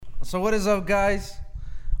So what is up, guys?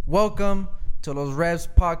 Welcome to Los Revs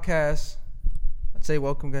podcast. I'd say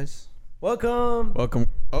welcome, guys. Welcome. Welcome.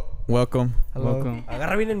 Oh, welcome. Hello. Welcome.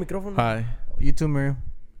 Agarra bien el micrófono. Hi. You too, Miriam.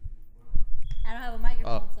 I don't have a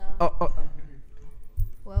microphone, so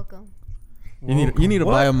welcome. You need to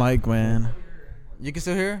buy a mic, man. You can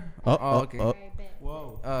still hear? Okay. Alright, bet.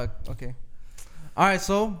 Whoa. Okay. All right,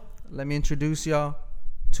 so let me introduce y'all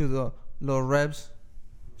to the Los Revs.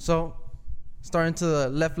 So, starting to the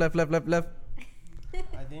left.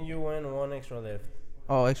 I think you went one extra left.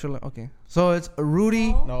 Oh, extra left. Okay. So it's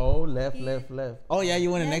Rudy. No, left. Oh yeah,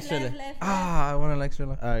 you went an Left, extra. left. I want an extra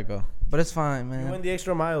left. All right, go. But it's fine, You man. went the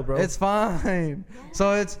extra mile, bro. It's fine.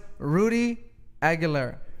 So it's Rudy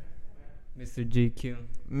Aguilera, Mr. GQ.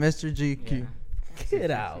 Mr. GQ.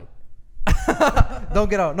 Get out. Don't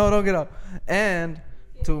get out. No, don't get out. And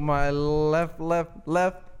to my left.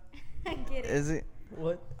 I get it. Is it?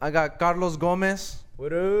 What? I got Carlos Gomez.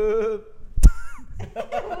 What up?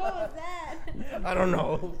 What was that? I don't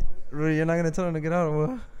know. Rudy, you're not gonna tell him to get out or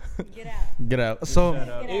what? Get out. Get out. So Get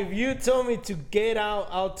out. If you told me to get out,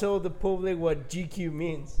 I'll tell the public what GQ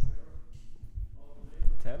means.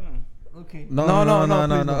 Tell him. Okay. No, no.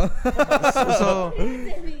 so What does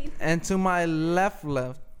that mean? and to my left,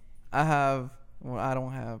 I have. Well, I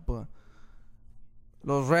don't have, but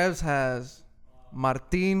Los Revs has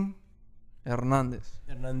Martin Hernandez,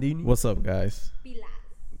 Hernandini. What's up, guys? Pilas.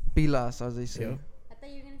 Pilas, as they say. Yeah. I thought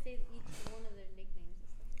you were gonna say each one of their nicknames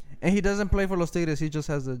and stuff. And he doesn't play for Los Tigres. He just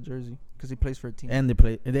has the jersey because he plays for a team. And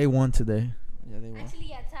they won today. Yeah, they won. Actually,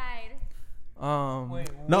 yeah, tied.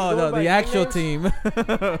 No, the actual team. By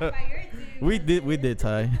your team. we did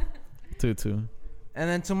tie. 2-2. And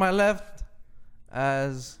then to my left,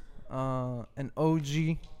 as an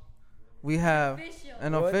OG, we have Official.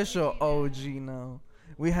 an What? official OG now.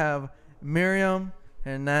 We have Miriam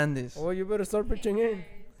Hernandez. Oh, you better start pitching in.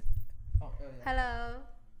 Hello.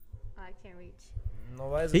 Oh, I can't reach. No,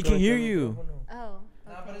 why is He it can going hear to the you. microphone? Oh.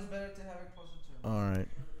 Nah, but it's better to have it closer to him. All right.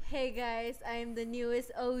 Hey guys, I'm the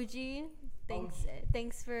newest OG.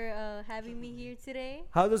 Thanks for having me here today.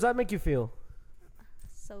 How does that make you feel?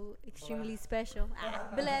 So extremely special.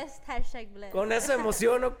 Blessed. Hashtag blessed. Con esa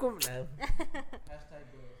emoción o con...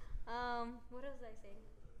 Nah. What else did I say?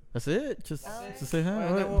 That's it. Just Oh. to say hi. And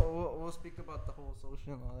all then right. we'll speak about the whole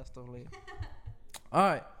social and all that stuff later. All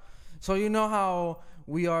right. So you know how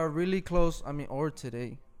we are really close. I mean, or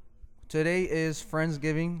today. Today is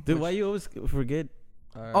Friendsgiving. Dude, which- why you always forget?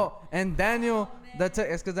 Oh, and Daniel, the tech.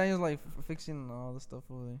 It's because Daniel's like fixing all the stuff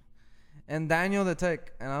over there. And Daniel, the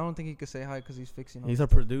tech, and I don't think he could say hi because he's fixing. All He's the a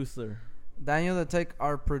stuff. producer. Daniel, the tech,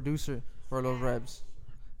 our producer for Los Revs.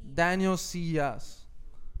 Daniel Cias.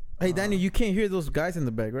 Hey, Daniel, you can't hear those guys in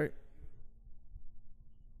the back, right?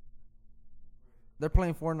 They're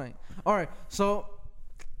playing Fortnite. All right, so,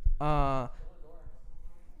 close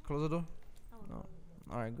the door. No.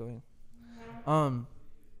 All right, go ahead.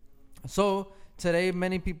 So today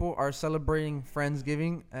many people are celebrating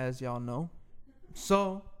Friendsgiving, as y'all know.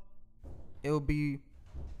 So it will be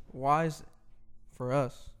wise for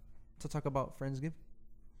us to talk about Friendsgiving.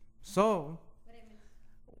 So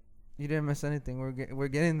you didn't miss anything. We're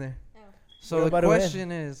getting there. Oh. So We're the about to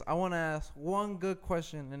question is, I want to ask one good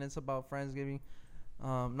question, and it's about Friendsgiving.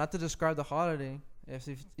 Not to describe the holiday, if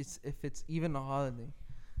it's even a holiday,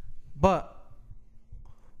 but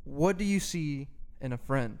what do you see in a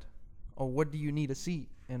friend, or what do you need to see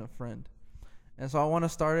in a friend? And so I want to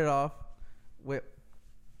start it off with,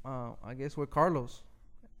 I guess, with Carlos.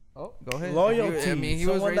 Oh, Go ahead. Loyalty. I mean, he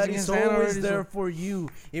was Someone that raising is his hand always already, there so- for you.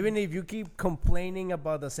 Even if you keep complaining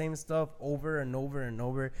about the same stuff over and over and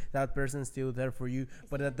over, that person's still there for you.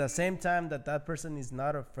 But at the same time, that person is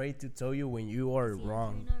not afraid to tell you when you are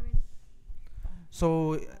wrong.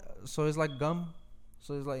 So it's like gum.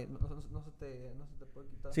 So it's like no se te puede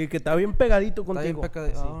quitar. Sí, que está bien pegadito Está bien contigo. pecado-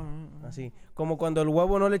 Así, all right. así. Como cuando el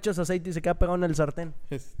huevo no le echas aceite y se queda pegado en el sartén.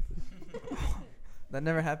 That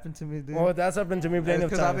never happened to me, dude. Oh, that's happened to me plenty of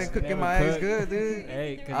Because I've been times. cooking Never my eggs cooked. good, dude.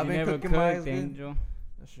 Hey, because I've you been never cooking my eggs cooked, good. Angel.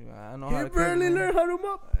 Shoot, I know how He to cook. barely man. learned how to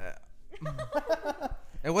mop.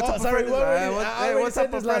 Hey, what's Oh, up, sorry, friend? what already- I Hey, already what's said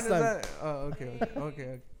up, this friend? last Is time. that- Oh,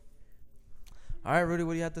 okay. All right, Rudy,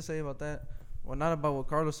 what do you have to say about that? Well, not about what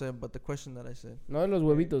Carlos said, but the question that I said. No de los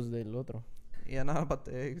huevitos del otro. Yeah, not about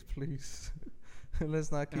the eggs, please.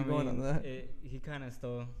 Let's not keep going on that. He kind of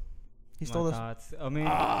stole He my stole us. thoughts. I mean,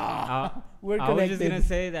 We're I was just connected. gonna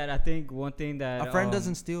say that I think one thing that A friend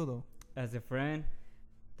doesn't steal, though. as a friend,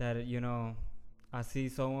 that I see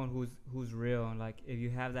someone who's real. Like if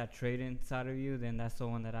you have that trait inside of you, then that's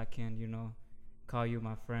someone that I can call you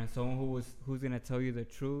my friend. Someone who's gonna tell you the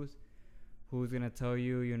truth, who's gonna tell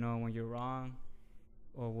you when you're wrong,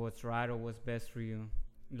 what's right or what's best for you.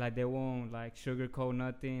 Like they won't like sugarcoat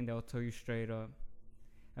nothing. They'll tell you straight up.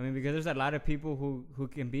 I mean, because there's a lot of people who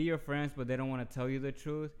can be your friends, but they don't want to tell you the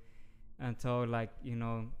truth until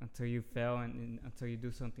until you fail and until you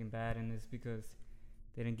do something bad, and it's because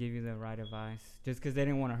they didn't give you the right advice. Just because they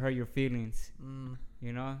didn't want to hurt your feelings.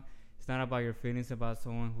 You know, it's not about your feelings. It's about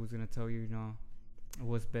someone who's gonna tell you,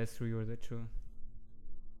 what's best for you or the truth.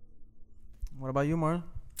 What about you, Marlon?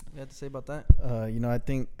 You have to say about that? I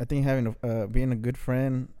think having being a good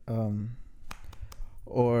friend,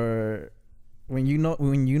 or when you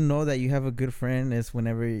know that you have a good friend is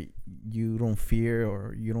whenever you don't fear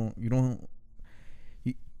or you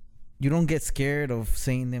don't get scared of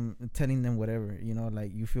telling them whatever,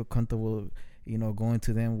 like you feel comfortable, going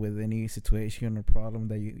to them with any situation or problem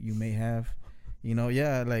that you may have,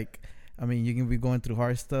 like, I mean, you can be going through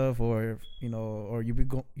hard stuff or you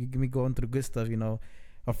can be going through good stuff,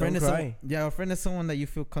 A friend is a friend is someone that you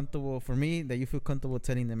feel comfortable. For me, that you feel comfortable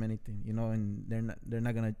telling them anything, and they're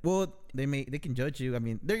not gonna. Well, they can judge you. I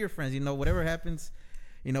mean, they're your friends. Whatever happens,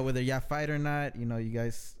 whether y'all fight or not, you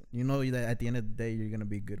guys, that at the end of the day you're gonna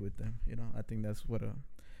be good with them. I think that's what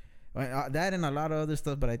that and a lot of other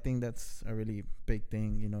stuff. But I think that's a really big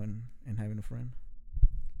thing, in having a friend.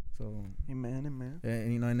 So Amen.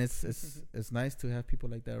 And it's nice to have people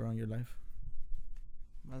like that around your life.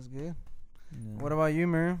 That's good. Yeah. What about you,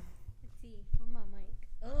 Miriam? Let's see. Where my mic?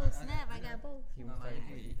 Oh snap! I got both.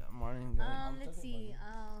 Martin. Let's see.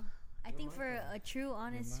 I think for a true,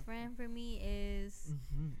 honest friend for me is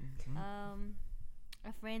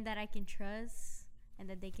a friend that I can trust and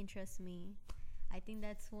that they can trust me. I think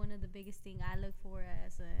that's one of the biggest things I look for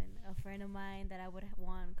as a friend of mine that I would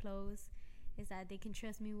want close, is that they can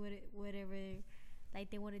trust me with whatever, like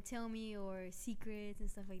they want to tell me, or secrets and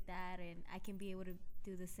stuff like that, and I can be able to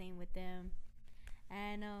do the same with them.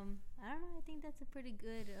 And I don't know, I think that's a pretty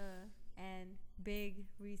good and big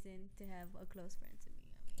reason to have a close friend to me.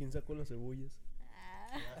 ¿Quién sacó las cebollas?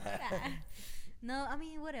 No, I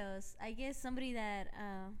mean, what else? I guess somebody that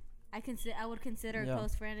I would consider a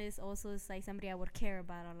close friend is also like somebody I would care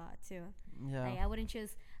about a lot too. Yeah. Like I wouldn't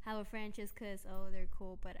just have a friend just because they're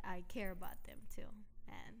cool, but I care about them too,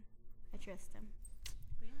 and I trust them.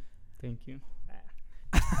 Thank you.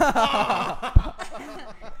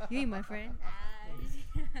 You ain't my friend.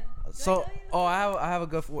 So, I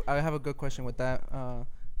have a good question with that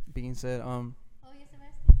being said. Oh, yes, I'm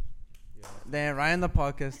asking. Then right in the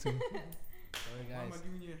podcast too. Sorry, guys.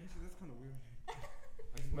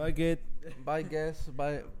 Bye, good. Bye, guests.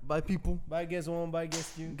 Bye, people. Bye, guest one. Bye,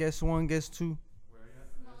 guest two. Guest one, guest two.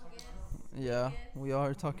 Yeah, we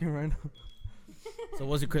are talking right now. So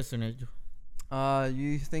what's your question, Angel?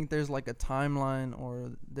 You think there's like a timeline,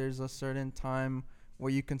 or there's a certain time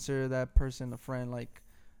where you consider that person a friend? Like,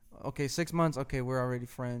 okay, 6 months, okay, we're already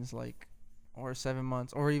friends, like, or 7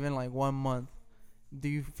 months, or even like 1 month. Do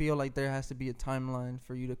you feel like there has to be a timeline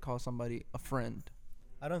for you to call somebody a friend?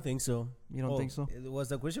 I don't think so. You don't think so? Was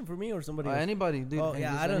the question for me or somebody else? Anybody, dude. Oh,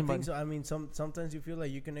 yeah, I don't think so. I mean, sometimes you feel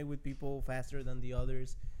like you connect with people faster than the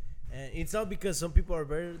others. And it's not because some people are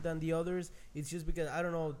better than the others. It's just because, I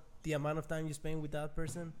don't know, the amount of time you spend with that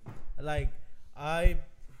person. Like, I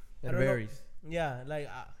don't varies. know. Yeah, like,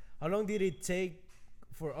 how long did it take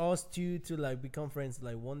for us to like become friends?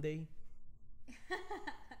 Like 1 day?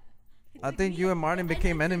 I think you and Martin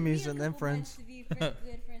became enemies and then friends. To be good friends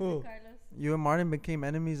with Carlos. You and Martin became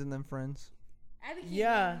enemies and then friends. I became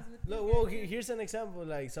Yeah. enemies with Look, you well, guys. here's an example.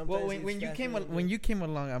 Like, sometimes Well, when you came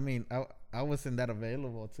along, I mean, I wasn't that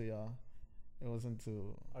available to y'all. It wasn't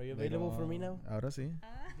to. Are you available for me now? Ahora sí.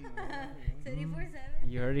 24/7.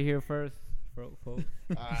 You heard it here first, folks.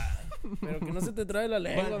 Pero que no se te trae la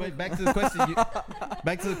lengua. But back to the question.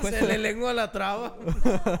 Back to the Se question. le lengua la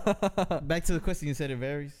traba. Back to the question. You said it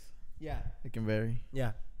varies. Yeah. It can vary.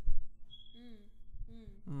 Yeah.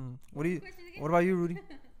 What about you, Rudy?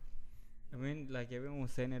 I mean, like everyone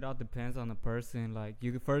was saying, it all depends on the person. Like,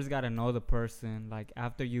 you first gotta know the person. Like,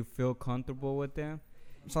 after you feel comfortable with them.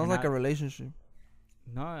 Sounds like a relationship.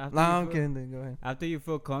 No, after No, you I'm feel- kidding. Then go ahead. After you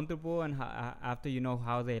feel comfortable and after you know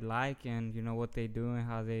how they like and you know what they do and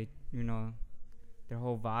how they, their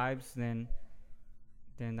whole vibes, then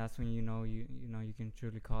that's when you can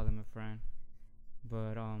truly call them a friend.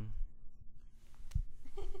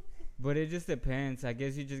 But it just depends. I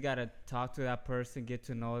guess you just gotta talk to that person, get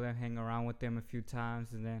to know them, hang around with them a few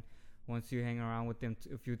times, and then once you hang around with them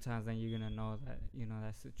a few times, then you're gonna know that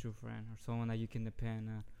that's a true friend or someone that you can depend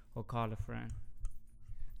on or call a friend.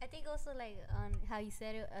 I think also, like, on how you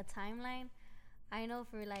said it, a timeline. I know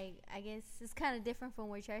for, like, I guess it's kind of different from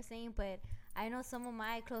what you're saying, but I know some of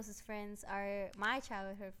my closest friends are my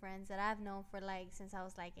childhood friends that I've known for like since I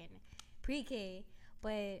was like in pre-K.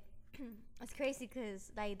 But it's crazy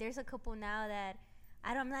because like there's a couple now that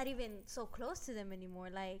I'm not even so close to them anymore.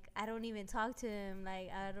 Like I don't even talk to them. Like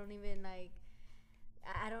I don't even like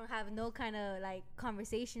I don't have no kind of like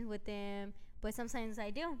conversation with them. But sometimes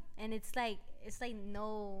I do, and it's like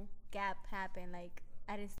no gap happened. Like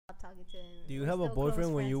I didn't stop talking to them. Do you We're have a still close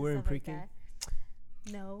boyfriend when friends you and were in stuff like pre-K?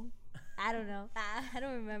 that. No, I don't know. I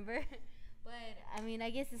don't remember. But I mean, I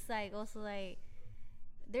guess it's like also like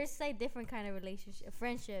there's like different kind of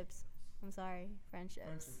friendships. I'm sorry,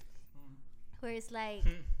 friendships. Where it's like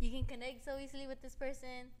you can connect so easily with this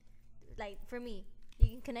person. Like for me, you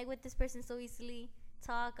can connect with this person so easily,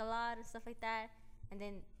 talk a lot and stuff like that, and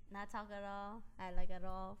then not talk at all, at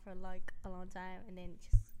all for like a long time, and then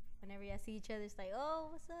just whenever y'all see each other, it's like, oh,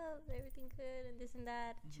 what's up? Everything good and this and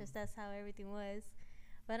that. Just that's how everything was.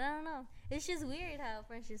 But I don't know. It's just weird how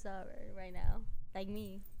friendships are right now. Like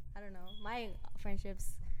me, I don't know. My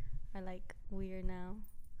friendships are like weird now.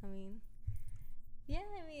 I mean,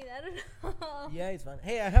 I don't know. Yeah, it's fine.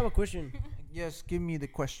 Hey, I have a question. Yes, give me the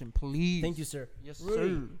question, please. Thank you, sir. Yes,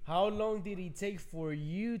 Rudy, sir. how long did it take for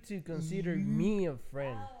you to consider me a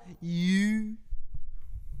friend? You.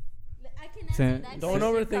 I can answer Since- that Don't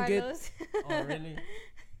question, overthink it. Carlos. Oh, really?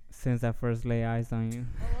 Since I first lay eyes on you.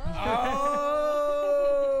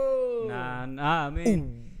 Oh! Nah. I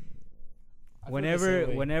mean, I feel the same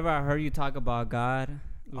way. whenever I heard you talk about God,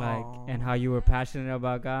 like, Aw. and how you were passionate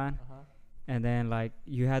about God, Uh-huh. and then like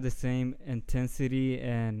you had the same intensity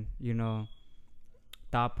and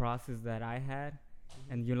thought process that I had,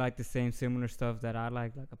 and you like the same similar stuff that I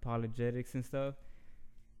like apologetics and stuff.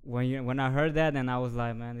 When I heard that, then I was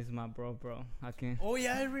like, man, this is my bro. I can. Oh,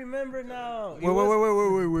 yeah, I remember now. Wait.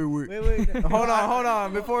 Wait. Hold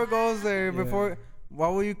on. Before it goes there, Yeah. why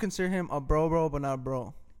would you consider him a bro, but not bro?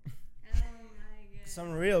 Oh my god.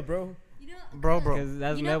 Something real, bro. You know, Bro. Because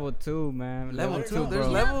that's You know- level 2, man. Level 2, there's bro.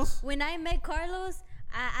 levels. when I met Carlos,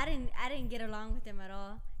 I didn't get along with him at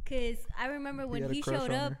all. Cause I remember when had a he crush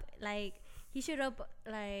showed on up,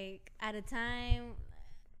 at a time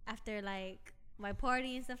after like my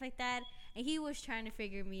party and stuff like that, and he was trying to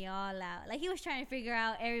figure me all out. Like he was trying to figure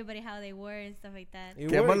out everybody how they were and stuff like that. It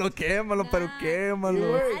Quémalo, worked. pero Nah.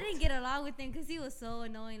 quémalo. worked. I didn't get along with him because he was so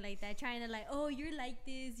annoying like that, trying to like, oh, you're like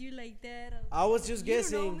this, you're like that. I was just You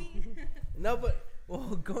don't know guessing. me. No, but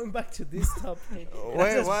going back to this topic.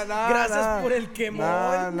 Wait, what? Nah, Gracias nah. por el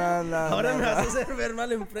quemón. Nah. Ahora me vas a hacer ver mal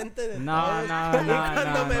enfrente de No, todos. no, Y no,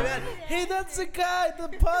 cuando no, me no. vean, hey, that's the guy, the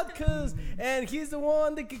podcast, and he's the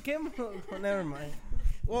one that came. Oh, never mind.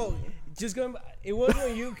 Well, just going back, it was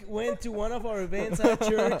when you went to one of our events at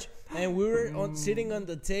church, and we were sitting on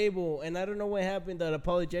the table, and I don't know what happened. That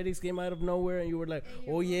apologetics came out of nowhere, and you were like,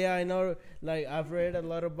 "Oh yeah, I know. Like I've read a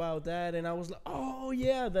lot about that," and I was like, "Oh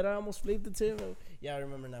yeah," that I almost flipped the table. Yeah, I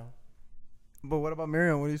remember now. But what about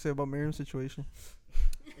Miriam? What do you say about Miriam's situation?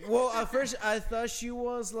 Well, at first I thought she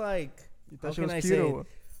was like, You how thought she can was I cute say or it? what?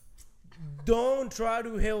 Don't try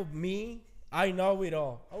to help me. I know it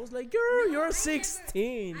all. I was like, girl, you're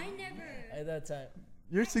 16 I never. at that time.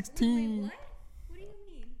 You're Wait, 16. what? What do you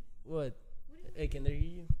mean? What? Hey, can they hear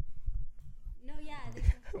you? No, yeah.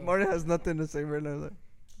 Marty has nothing to say right now. Like,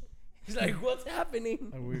 He's like, what's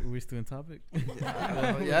happening? Are we still in topic?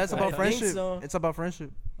 yeah, it's I about think friendship. so. It's about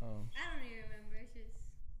friendship. Oh. I don't even remember. It's just.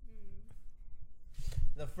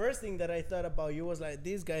 The first thing that I thought about you was like,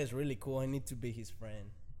 this guy is really cool. I need to be his friend.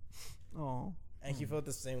 Oh. And he felt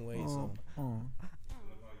the same way. So, Oh.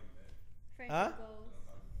 Friendship Huh? goals.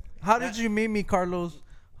 How did you meet me, Carlos?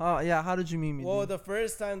 Yeah, how did you meet me? well, dude? the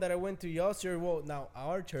first time that I went to your church, well, now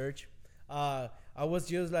our church, I was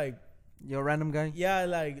just like, You're a random guy? yeah,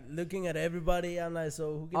 like looking at everybody. I'm like,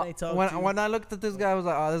 so who can I talk to? When I looked at this guy, I was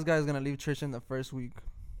like, oh, this guy's going to leave church in the first week.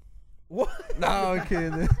 What? No, I'm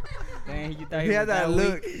kidding. Dang, you thought He had was that weak?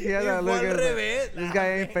 look. He had that Fue look. al Like, revés. this guy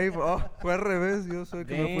ain't faithful. Oh, fue al revés. Yo soy el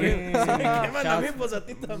que me fui. Damn. Queman a mí, Shots- pues a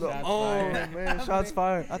ti también. Shots Oh, fired. man. Shots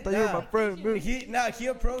fired. I thought you were my friend. Man. He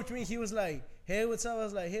approached me. He was like, "Hey, what's up?" I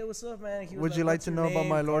was like, "Hey, what's up, man?" He was Would you like "What's to your know about name,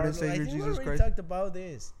 my Lord and Carlos?" Savior, I think we Jesus already Christ? talked about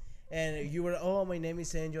this, and you were, "Oh, my name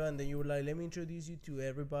is Angel," and then you were like, "Let me introduce you to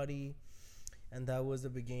everybody," and that was the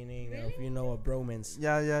beginning of a bromance.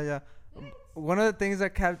 Yeah. One of the things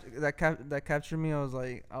that captured me, I was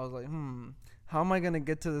like, how am I gonna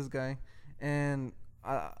get to this guy? And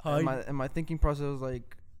in my thinking process was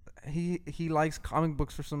like, he likes comic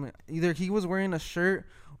books or something. Either he was wearing a shirt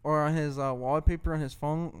or on his wallpaper on his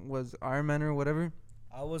phone was Iron Man or whatever.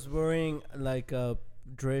 I was wearing like a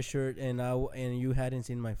dress shirt, and you hadn't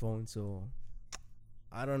seen my phone, so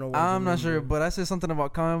I don't know. What I'm you not mean sure, there. but I said something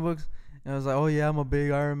about comic books, And I was like, oh yeah, I'm a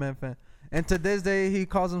big Iron Man fan. And to this day, he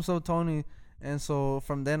calls himself Tony. And so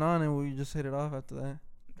from then on, and we just hit it off after that.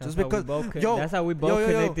 That's Just how we because, both yo, that's how we both yo.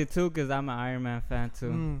 connected too, because I'm an Iron Man fan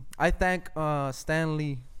too. I thank Stan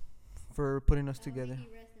Lee for putting us together. May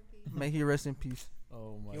he rest in peace. May he rest in peace.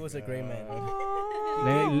 Oh my He was a great man.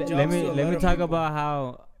 Let Jobs to a me lot of talk people. about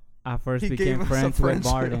how I first He became gave us a friends with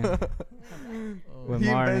friendship. Martin. With He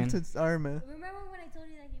Martin. invented Iron Man. Remember when I told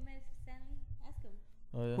you that he met Stanley? Ask him.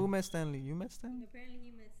 Oh, yeah. Who met Stan Lee? You met Stan Lee? Apparently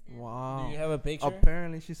he met Stanley. Wow. Do you have a picture?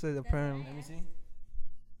 Apparently, she said That's apparently. what I Let me asked. see.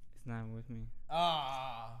 It's not with me.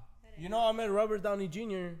 Ah. You know, I met Robert Downey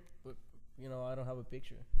Jr., but, you know, I don't have a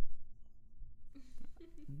picture.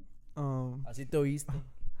 Así te oíste.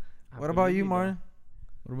 What about you, Martin?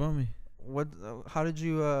 What about me? What? How did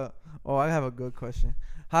you? Oh, I have a good question.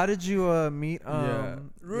 How did you meet?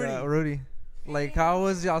 Rudy. Yeah, Rudy. Like, how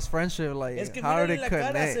was y'all's friendship? Like, Es que how mírale did it la cara,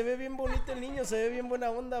 connect? se ve bien bonito el niño, se ve bien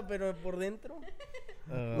buena onda, pero por dentro.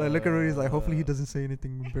 Like, look at Rudy. He's like, hopefully he doesn't say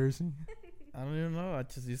anything embarrassing. I don't even know. I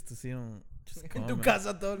just used to see him. Just En tu comment.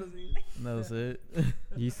 casa todos los días. That was it.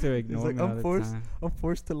 You used to ignore like, me all I'm the forced. time. I'm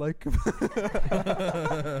forced to like him.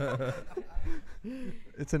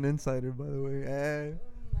 It's an insider, by the way. Eh. Oh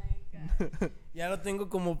my god. Ya lo tengo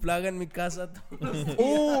como plaga en mi casa todos los días.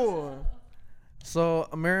 Oh. So,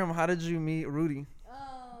 Miriam, how did you meet Rudy?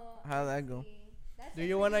 Oh. How'd that go? That's Do a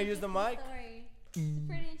you pretty wanna use the interesting mic? story. It's a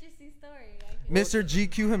pretty interesting story. I can- Mr.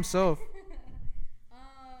 GQ himself.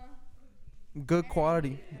 Uh, Good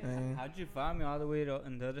quality. Eh. How'd you find me all the way to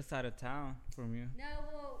on the other side of town from you? No,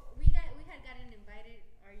 well, we had gotten invited,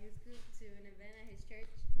 our youth group, to an event at his church.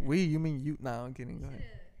 You mean you? Nah, I'm kidding. Go ahead.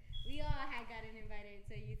 We all had gotten invited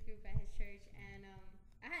to a youth group at his church, and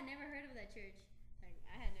I had never heard of that church. Like,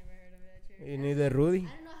 I had never heard of that church. Y ni de Rudy.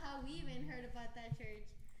 I don't know how we even heard about that church.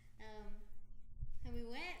 And we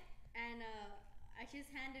went, and I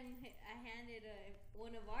handed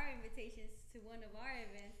one of our invitations to one of our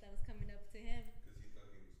events that was coming up to him.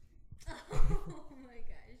 Oh my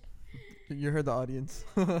gosh. You heard the audience.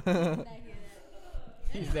 Did I hear that?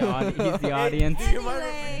 He's the audience.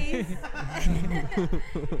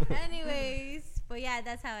 Anyways, but yeah,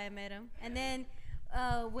 that's how I met him. And then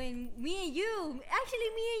when me and you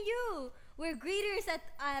were greeters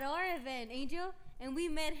at our event, Angel, and we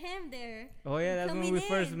met him there. Oh yeah, that's when Coming we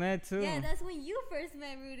first in. met too. Yeah, that's when you first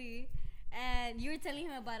met Rudy. And you were telling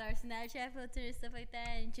him about our Snapchat filter and stuff like that,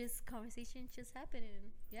 and just conversation just happened.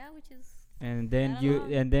 And yeah, which is And then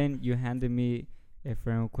you handed me a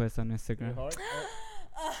friend request on Instagram.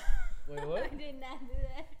 Wait, what? I did not do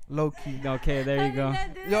that. Low key. Okay, there I you did go.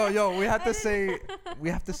 not do that. Yo, we have I to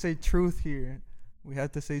did say truth here. We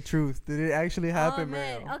have to say truth. Did it actually happen, oh,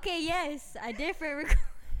 man. Miriam? Okay, yes, I did friend request.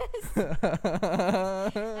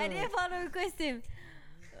 I did follow request him.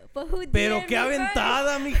 But who DM'd Pero me qué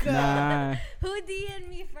aventada, mija. Nah, Who DM'd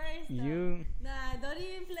me first? Though? you. Nah, don't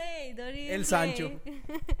even play. Don't even El play. Sancho. Don't even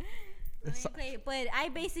play. But I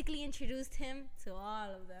basically introduced him to all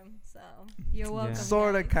of them. So you're welcome.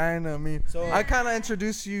 Sort of, guys. kind of. I mean, So I kind of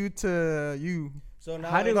introduced you to you. So now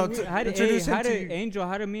How did no, we- to how did introduce him to you. Angel?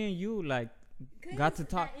 How did me and you like? 'Cause Got to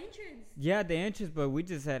talk. that entrance. Yeah, the interest, but we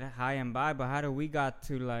just said hi and bye. But how did we got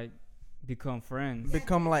to like become friends?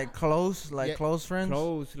 Become like close, Yeah. close friends.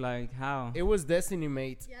 Close, like how? it was destiny,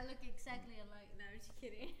 mate. Yeah, look exactly alike. No, I'm just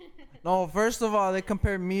kidding. No, first of all, they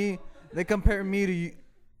compared me to you,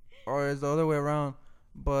 or it's the other way around.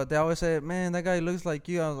 But they always say, "Man, that guy looks like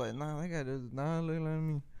you." I was like, "Nah, that guy does not look like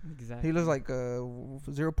me. Exactly. He looks like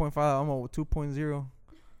 0.5. I'm a 2.0."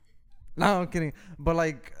 No, I'm kidding. But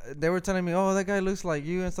like, they were telling me, "Oh, that guy looks like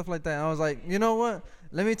you" and stuff like that. And I was like, "You know what?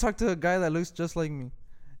 Let me talk to a guy that looks just like me."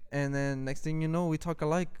 And then next thing you know, we talk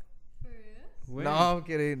alike. For real? When? No, I'm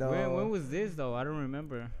kidding. No. When was this though? I don't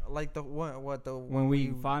remember. Like the what the When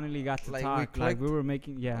we finally got to like, we talk, like clicked. we were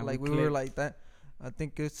making, yeah, like we were clicked. like that. I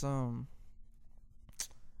think it's a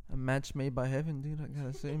match made by heaven, dude. I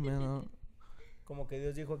gotta say, man. Como que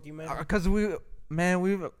Dios dijo aquí, man. Cause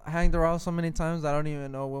we've hanged around so many times. I don't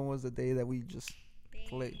even know when was the day that we just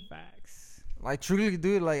clicked. Facts. Like truly,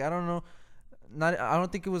 dude. Like I don't know. I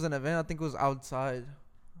don't think it was an event. I think it was outside.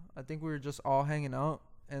 I think we were just all hanging out,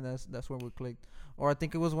 and that's where we clicked. Or I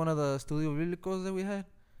think it was one of the Studio Bíblicos that we had,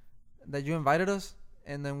 that you invited us,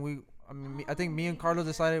 and then I think me and Carlos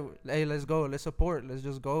decided, hey, let's go, let's support, let's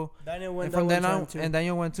just go. Daniel went And from then on, too. and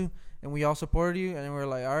Daniel went too, and we all supported you, and we were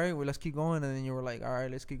like, all right, well, let's keep going, and then you were like, all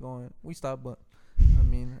right, let's keep going. We stopped, but I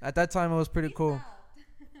mean, at that time it was pretty cool.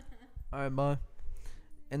 All right, bye.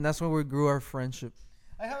 And that's when we grew our friendship.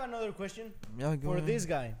 I have another question Yeah, go for ahead. this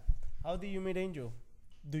guy. How did you meet Angel?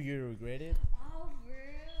 Do you regret it? Oh,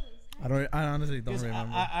 bro. I honestly don't 'Cause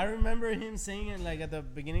remember. I remember him saying it like at the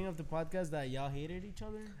beginning of the podcast that y'all hated each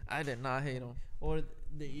other, I did not hate him. or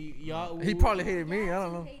y'all. He probably hated me. I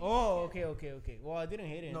don't know. Oh, okay. Well, I didn't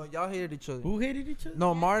hate him. No, y'all hated each other. Who hated each other?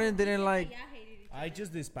 No, Martin didn't like. I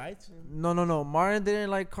just despised him. No. Martin didn't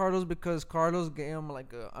like Carlos because Carlos gave him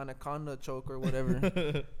like a anaconda choke or whatever.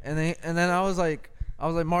 and then I was like,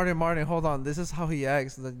 Martin, hold on. This is how he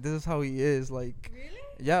acts. Like, this is how he is. Like, Really?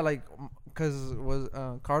 yeah, like, cause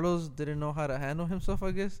Carlos didn't know how to handle himself,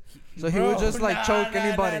 I guess. So he Bro, would just like choke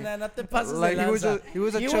anybody. Not the pases Like de he was lanza. he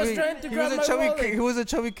was a He was chubby trying to he grab was a my chubby wallet. kid, he was a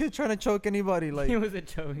chubby kid trying to choke anybody. Like He was a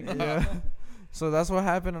joey. yeah. So that's what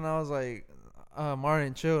happened, and I was like,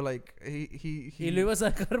 Martin, chill. Like he Y lo iba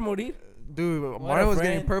a sacar morir. dude, What Martin a was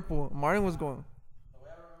getting friend. purple. Martin was going.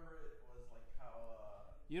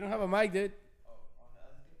 You don't have a mic, dude.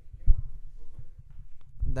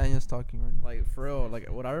 Daniel's talking right now. Like for real, like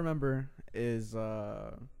what I remember is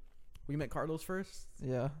we met Carlos first.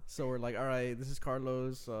 Yeah. So we're like, all right, this is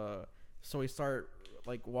Carlos. So we start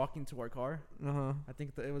like walking to our car. Uh-huh. I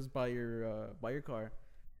think it was by your car,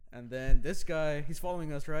 and then this guy, he's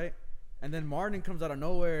following us, right? And then Martin comes out of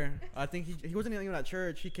nowhere. I think he wasn't even at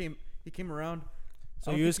church. He came around.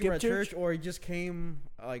 So I don't you think you were skipped at church? or he just came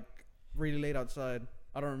like really late outside.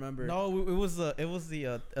 I don't remember. No, it was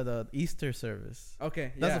the Easter service.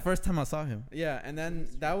 Okay. That's yeah. the first time I saw him. Yeah, and then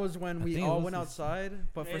that was when I we think it all was went this- outside,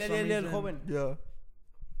 but for El some reason, joven.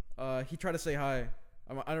 Yeah. he tried to say hi.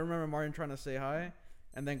 I don't remember Martin trying to say hi,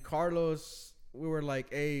 and then Carlos, we were like,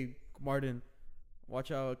 "Hey, Martin,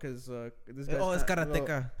 watch out, cause this guy's Oh, it's a little-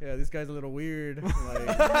 karateka. Yeah, this guy's a little weird. Like,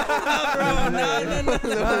 no.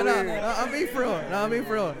 I mean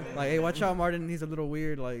for real. Like, hey, watch out, Martin. He's a little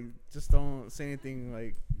weird. Like, just don't say anything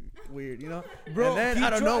like weird, you know, Bro, And then he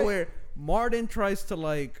out of tried- nowhere, Martin tries to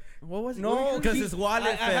like, what was it? No, Because his wallet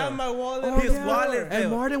I fell. have my wallet. Oh, on his the wallet floor. fell.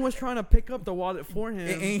 And Martin was trying to pick up the wallet for him.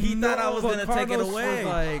 And he thought I was But gonna take it Carlos away. was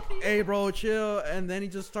like, hey, bro, chill. And then he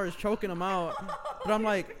just starts choking him out. But I'm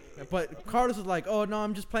like, but Carlos was like, oh, no,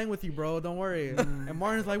 I'm just playing with you, bro. Don't worry. And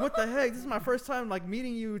Martin's like, what the heck? This is my first time, like,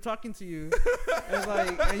 meeting you, talking to you. And it's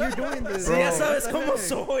like, and you're doing this. Si ya Bro, sabes what the cómo heck?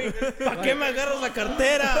 soy. ¿Para qué me agarras la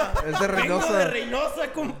cartera? Es de Vengo de Reynosa. Reynosa, Bro,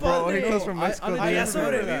 he compadre. comes from Mexico. I dude. Allá didn't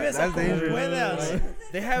remember sobrevives That's a como dangerous. puedas.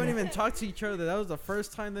 They haven't even talked to each other. That was the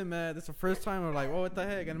first time they met. That's the first time we're like, oh, what the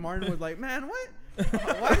heck? And Martin was like, man, what?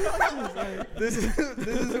 Why are you doing this? Like,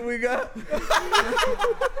 This is what we got.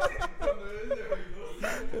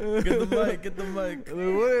 Get the mic.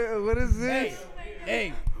 What is Hey, this?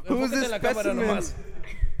 hey. Who is enfócate this en la cámara specimen? nomás.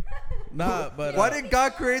 Nah, but Why did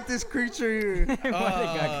God create this creature here?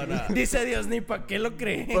 nah. Dice Dios, ni pa' qué lo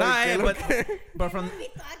creen. But from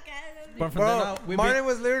then Bro, on, Martin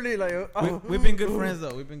was literally like, oh. we've been good friends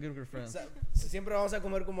though. We've been good friends. Siempre vamos a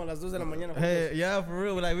comer como a las 2 de la mañana. Hey, yeah, for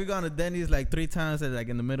real. Like we gone to Denny's like 3 times, like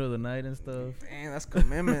in the middle of the night and stuff. Man, that's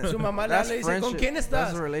commitment. Su mamá le That's habla y dice, ¿con friendship. quién estás?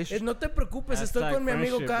 That's a relationship. No te preocupes, That's estoy like con mi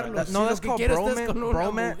amigo friendship, Carlos. right? Si No, lo that's que called quieres estés con una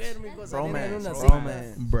bromance. mujer, mijo, salir en una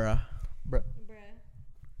Bromance. cita. Bromance. Bruh.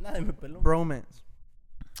 Nadie me peló. Bromance.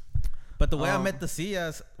 But the way I Um, met the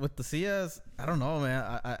Cias, with the Cias, I don't know, man.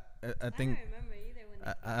 I I think don't remember either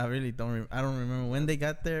when I really don't. I don't remember when they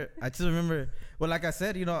got there. I just remember. Well, like I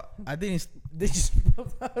said, you know, I didn't. They just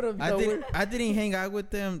popped out of I nowhere. didn't. I didn't hang out with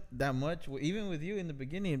them that much, even with you in the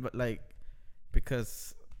beginning. But like,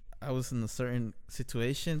 because I was in a certain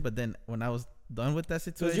situation. But then when I was done with that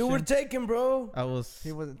Because situation, you were taken, bro. I was.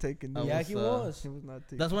 He wasn't taking. I Yeah, was, he was. He was not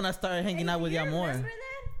taking. That's when I started hanging out with y'all more. Remember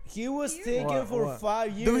that? He was You- taken What, for what?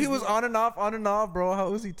 5 years. Dude, he was bro. on and off, bro. How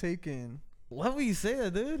was he taking? Why would you say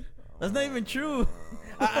that, dude? That's not even true.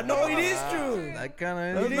 No, it is true. That kind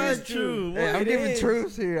That's of. It not is true. true. Hey, I'm It giving is.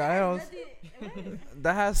 truths here. I don't.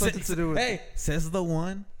 That has something to do with. Hey, says the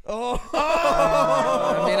one.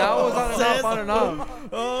 I mean, I was on and off.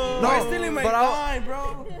 Oh, No, no, stealing my but line,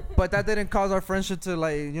 bro. But that didn't cause our friendship to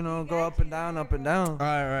go up and down, up and down. All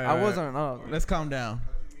right. I wasn't up. Let's calm down.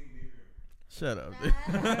 Shut up,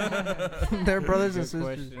 dude. They're brothers and Good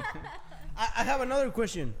sisters. question. I have another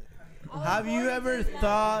question. Have you ever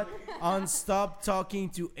thought on stop talking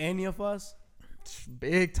to any of us?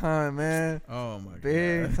 Big time, man. Oh my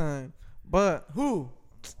Big god. time. But Who?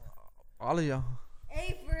 all of y'all.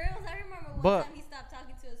 Hey, for reals, I remember one But- time he stopped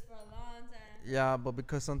talking to us for a long time. Yeah, but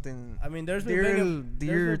because something. I mean, there's been Dear- plenty of,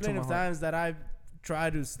 dear there's been to plenty my of heart. times that I've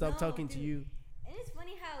tried to stop No, talking to dude. you. And it's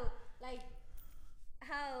funny how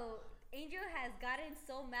Angel has gotten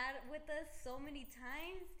so mad with us so many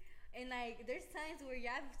times, And like, there's times where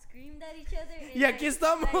y'all screamed at each other. And Y aquí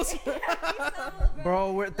estamos.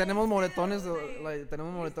 Bro, Like, tenemos moretones, seriously.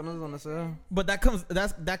 tenemos moretones donde sea. But that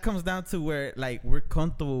comes down to where like we're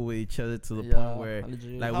comfortable with each other to the Yeah, point where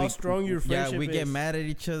legit. like How strong your friendship we get is. mad at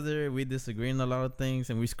each other, we disagree on a lot of things,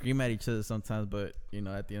 and we scream at each other sometimes. But you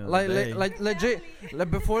know, at the end of the day, Like legit, like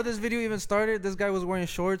before this video even started, this guy was wearing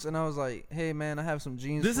shorts, and I was like, "Hey man, I have some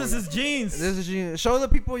jeans." this for is you." his jeans. This is jeans. Show the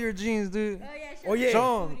people your jeans, dude. Oh, yeah, Oh, yeah.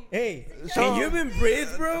 Show 'em. Hey, Show can 'em. you even breathe,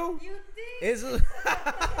 bro? You think? Eso.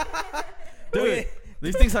 Dude, Oye,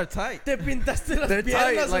 these things are tight. te pintaste las They're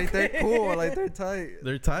tight, piernas. like ¿o they're qué? cool, like they're tight,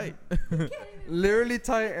 They're tight. literally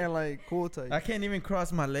tight and like cool tight. I can't even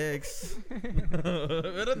cross my legs.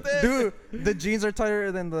 Espérate. Dude, the jeans are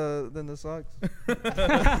tighter than the socks.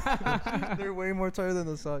 They're way more tighter than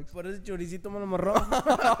the socks. Por ese choricito me lo amarró.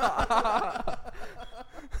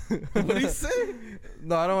 What do you say?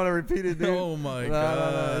 No, I don't want to repeat it, dude. Oh my No,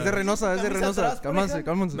 god. Es de Reynosa, es de Camisa Reynosa. atrás, por Cálmanse, hija.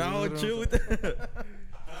 cálmanse. No, Es de chill Reynosa. with that.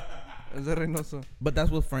 Es de Reynosa. But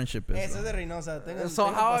that's what friendship is. Eso es though. de Reynosa. Tengan, So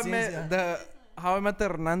tengan how I paciencia. met how I met the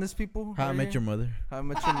Hernandez people. How I right Met here? Your Mother. How I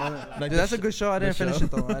Met Your Mother. Like Dude, the that's a sh- good show. I the didn't finish show.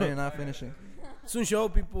 it though. I did not finish it. Es un show,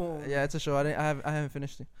 people. Yeah, it's a show. I haven't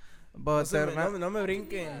finished it. But No, the no me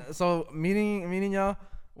brinquen. so meeting y'all.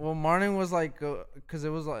 Well, Martin was like, cause it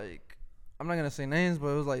was like, I'm not gonna say names, but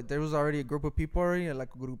it was like there was already a group of people already, like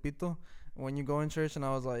a grupito. When you go in church, and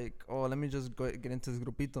I was like, oh, let me just get into this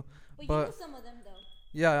grupito. But you But- know some of them, though.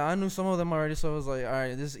 Yeah, I knew some of them already, so I was like, all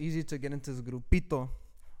right, this is easy to get into this grupito.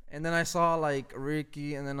 And then I saw like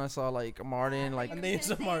Ricky, and then I saw like Martin, like And then you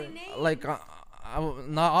saw Martin. like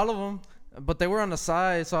not all of them, but they were on the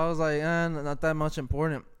side, so I was like, not that much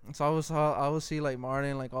important. So I would see like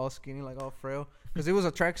Martin like all skinny, like all frail, because he was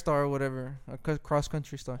a track star or whatever, a cross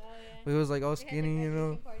country star. Oh, yeah. But he was like all skinny, you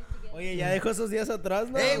know. Oye, ya dejó esos días atrás,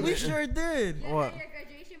 ¿no? Hey, we sure did. What? Your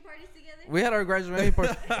graduation parties together? We had our graduation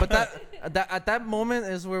party, but at that moment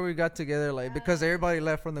is where we got together, like because everybody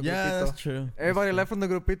left from the Yeah, grupito. that's true. Everybody left from the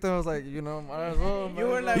grupito. I was like, you know, might as well. You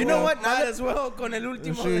were like, You know well, what? Might as well con el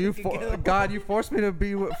último. Shoot, you que quedó. God, you forced me to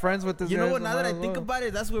be friends with this You guy. know what? so Now that might I as think well. about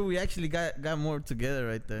it, that's where we actually got more together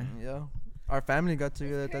right there. Yeah, our family got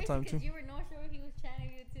together at that time too. Because you were North Shore, he was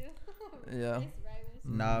channeling you too. Yeah. His rivals.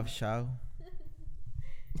 Nav Shao.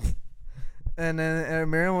 And then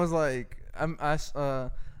Miriam was like, I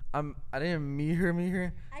didn't meet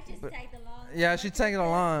her. I just But- tagged along. Yeah, she tagged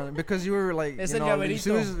along because you were like, Es you el know, llaverito. she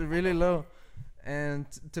was really low, and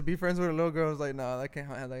to be friends with a little girl was like, no, that can't,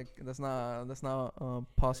 that's not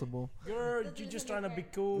possible. You're just trying to be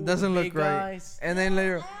cool. Doesn't with look big right. guys. And then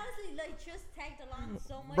later, I honestly like just tagged along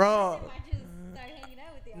so much. Bro. with him, I just started hanging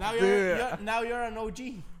out with you. Now Dude. now you're an OG.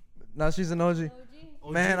 now she's an OG.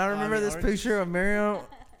 OG. Man, I remember mean, this aren't you? picture of Miriam.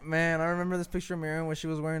 Man, I remember this picture of Miriam when she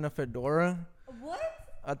was wearing a fedora. What?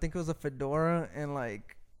 I think it was a fedora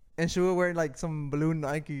and she would wear like some blue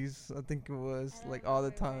Nikes. I think it was I don't like all the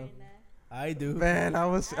remember time. wearing that. I do. Man, I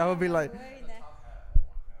would be like, Wearing that.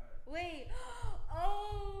 Wait.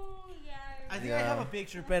 Oh, yeah. I think Yeah. I have a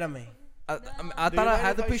picture. Espérame. I Do thought you I mind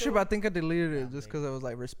had the if I picture, show- but I think I deleted it just because it was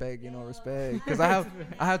like respect, respect. Because I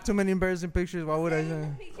have too many embarrassing pictures. Why would I?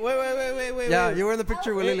 Wait. Yeah, wait. you were in the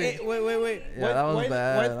picture with Lily. Wait. Yeah, that was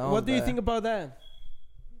bad. That was What do you bad. think about that?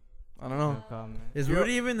 I don't know, No comment. Is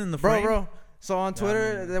Rudy even in the frame? bro. So on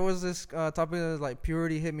Twitter, man. there was this topic that was like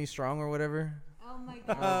purity hit me strong or whatever. Oh my I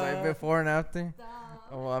was god. like before and after. Stop.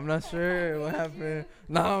 Oh, I'm not sure what happened.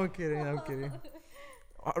 No, I'm kidding.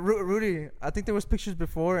 Rudy, I think there was pictures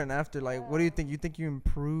before and after. Like, what do you think? You think you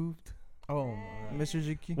improved, Oh my. Mr.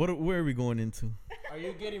 GQ? Where are we going into? Are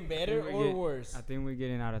you getting better We or get- worse? I think we're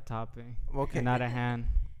getting out of topic Okay. and out of hand.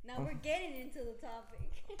 Now we're getting into the topic.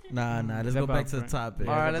 Nah. Let's It's go about back to the friend- topic.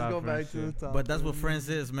 All right, it's let's about go back to the friendship. top. But that's what friends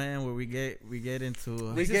is, man. Where we get into.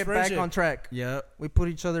 we This is get back friendship. on track. Yep. We put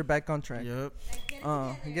each other back on track. Yep.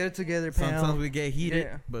 Get it together, pal. Sometimes we get heated,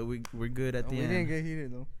 Yeah. but we're good at the We end. didn't get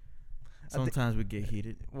heated though. Sometimes we get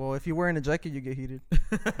heated. Well, if you're wearing a jacket, you get heated.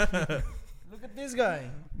 Look at this guy.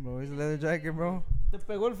 Bro, it's a leather jacket, bro. Te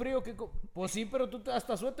pegó el frío que pues sí, pero tú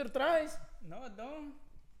hasta suéter traes. No, I don't.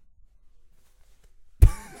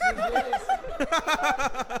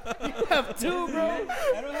 You have two, bro.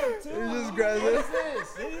 I don't have two. You just grab it.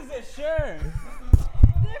 This. This is a shirt.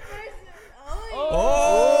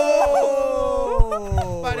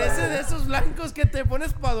 Oh! Parece de esos blancos que te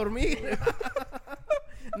pones para dormir.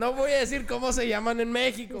 No voy a decir cómo se llaman en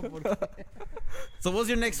México. Porque... So what's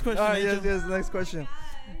your next question, Angel? Yes. Next question.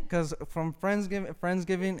 Because from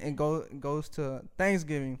Friendsgiving, it goes to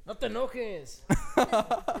Thanksgiving. No te enojes. We're on our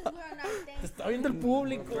Te está viendo el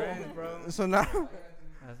público. So now,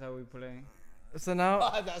 That's how we play. so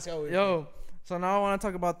now, That's how we yo, So now I want to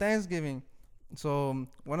talk about Thanksgiving. So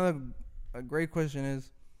one of the a great question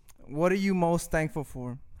is, what are you most thankful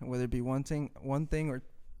for? Whether it be one thing, or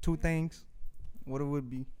two things, what it would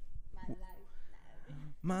be.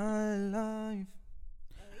 My life.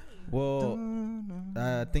 Well,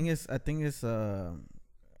 I think it's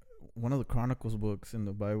one of the Chronicles books in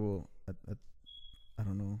the Bible. I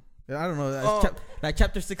don't know. I don't know. Oh. Like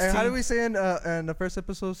chapter 16. Hey, how do we say in the first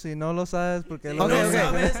episode? Si no lo sabes, porque Si lo no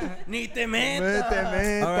sabes. sabes, ni te Te metas.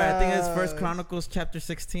 metas. All right, I think it's First Chronicles chapter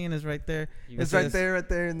 16 is right there. It's right there,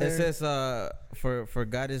 in there. It says, for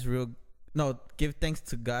God is real. No, give thanks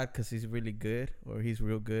to God because He's really good, or He's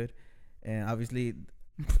real good, and obviously,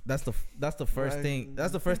 that's the first Right. thing.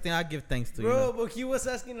 That's the first thing I give thanks to. Bro, You know? but he was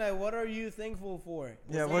asking like, what are you thankful for?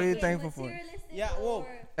 Yeah, what are you thankful for? Yeah, whoa.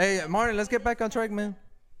 Hey, Martin, let's get back on track, man.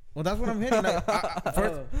 Well, that's what I'm hitting.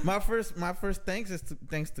 Like, my first thanks is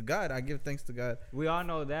thanks to God. I give thanks to God. We all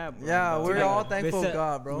know that, bro. Yeah, But we're like, all thankful to besi-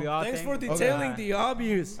 God, bro. we all Thanks for thank- detailing Okay. the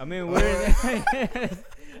obvious. I mean, we're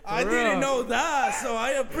I didn't know that, so I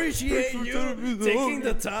appreciate you taking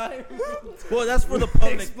the time. Well, that's for the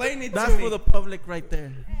public. Explain it That's to for me. the public right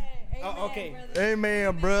there. Oh, okay.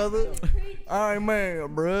 Amen, brother.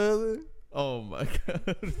 Amen, brother. Oh my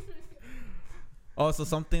God. Also,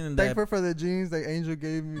 something that Thankful for the jeans that Angel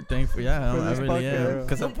gave me. thankful. Yeah, for I this really am. podcast.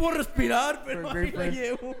 Because No puedo respirar, pero For great ahí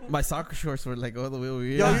la llevo. my soccer shorts were like all the way over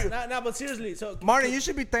here. Yo, you- Nah, but seriously, so Martin, you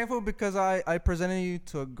should be thankful because I presented you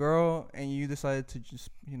to a girl and you decided to just,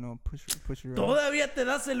 push her. todavía te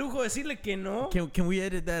das el lujo de decirle que no. Can we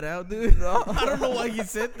edit that out, dude? I don't know why you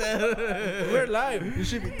said that. We're live. You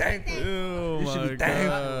should be thankful. Oh You should my be thankful.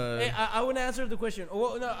 God. Hey, I want to answer the question.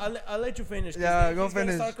 Well, no, I'll let you finish. 'cause Yeah, then go he's gonna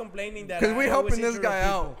finish. Start complaining that Because I we're always helping this interrupt guy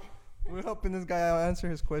people. out. We're helping this guy out answer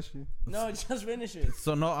his question. No, just finish it.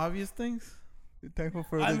 So no obvious things? You're thankful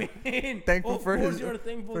for I the mean, thankful of for course his- you're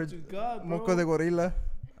thankful for to God, bro. moco de gorila.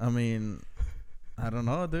 I mean, I don't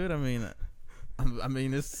know, dude. I mean,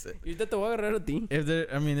 it's Ahorita te voy a agarrar a ti. if there.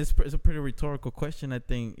 I mean, it's a pretty rhetorical question. I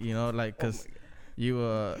think like because you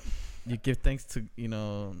give thanks to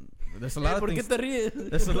There's a lot of ¿Por qué things. te ríes?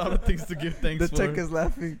 There's a lot of things to give thanks The for. tech is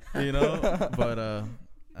laughing. But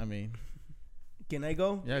I mean, Can I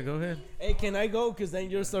go? yeah, go ahead. Hey, can I go? Because then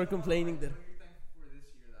you'll start complaining that.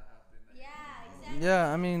 Yeah, exactly.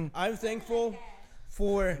 Yeah, I mean, I'm thankful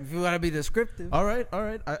for. if you gotta be descriptive, All right.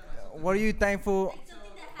 what are you thankful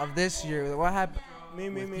of this year? What happened? Me.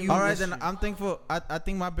 You All right, this then year. I'm thankful. I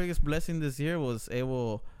think my biggest blessing this year was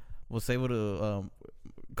able to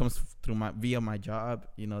comes through via my job.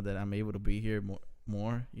 That I'm able to be here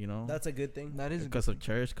more. That's a good thing. That is Because of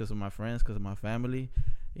church, because of my friends, because of my family.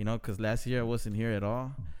 Because last year I wasn't here at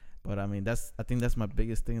all. But I mean, I think that's my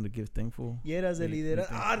biggest thing to give thankful. Y eras el Sí, líder.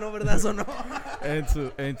 sí. Ah, no, verdad, eso no.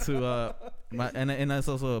 and that's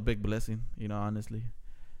also a big blessing. Honestly,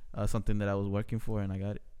 something that I was working for and I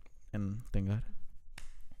got it, and thank God.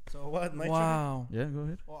 So what? My wow. Yeah, go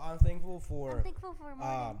ahead. Well, I'm thankful I'm for thankful for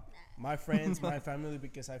more. my friends, my family,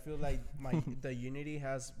 because I feel like the unity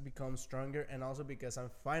has become stronger, and also because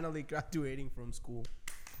I'm finally graduating from school.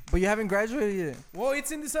 But you haven't graduated yet. Well,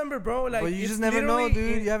 it's in December, bro. Like, But you it's just never know, literally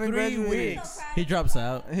dude. in You haven't 3 graduated. weeks. He drops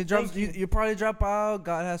out. He drops. Thank You probably drop out.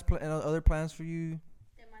 God has other plans for you.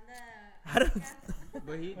 But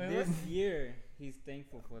this year, he's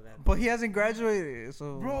thankful for that. But he hasn't graduated,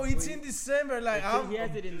 so. Bro, it's in December. Like, He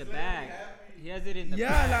has it in the bag. He has it in the yeah,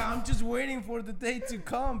 bag. like I'm just waiting for the day to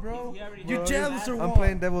come, bro. He already You're knows jealous that. or I'm what?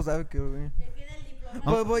 playing devil's advocate, man.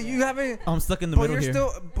 But you haven't. I'm stuck in the But middle you're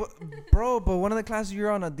here. bro. But one of the classes you're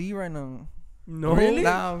on a D right now. No, Really?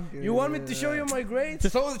 Nah, I'm kidding. You want me to show you my grades?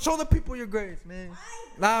 Show the people your grades, man.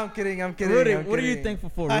 Nah, I'm kidding. I'm kidding. Rudy, I'm what are you kidding. thankful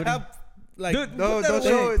for, I Rudy? have, like, Dude, No, put that don't away.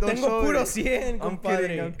 show it. Don't Tengo show puro it. 100, I'm compadre.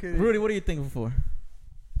 kidding. I'm kidding. Rudy, what are you thankful for? Ooh,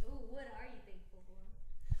 what are you thankful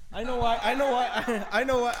for? I know why. I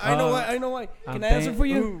know why. I'm Can I answer thank- for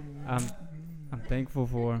you? I'm thankful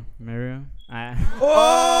for Miriam.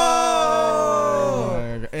 Oh!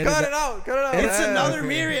 Edit Cut it that- out. Cut it out. It's Yeah, another okay.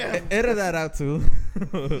 Miriam. Edit that out too.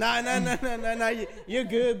 Nah. You're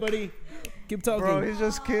good, buddy. Keep talking. Bro, he's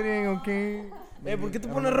just kidding, okay? ¿Por qué te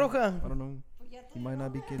pones roja? I don't know. He might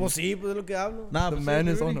not be kidding. Pues sí, pues es lo que hablo. Nah, The but man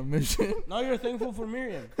is seriously, on a mission. Now you're thankful for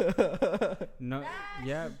Miriam. No,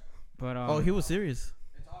 yeah, but Oh, he was serious.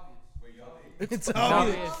 It's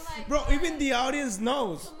obvious. obvious. Bro, even the audience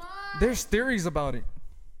knows. There's theories about it.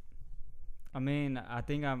 I mean, I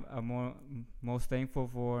think I'm most thankful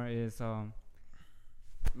for is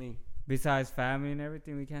Me. besides family and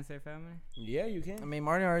everything. We can't say family. Yeah, you can. I mean,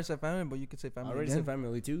 Martin already said family, but you could say I family already again. said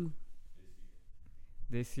family too.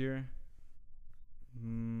 This year.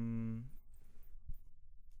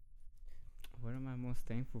 What am I most most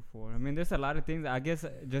thankful for? I mean, there's a lot of things. I guess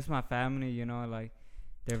just my family, you know, like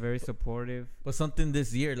they're very supportive. But something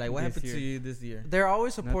this year, like what This happened year. to you this year? They're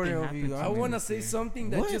always supportive of Nothing you. happened I to me. want to say Yeah. something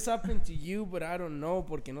that What? just happened to you, but I don't know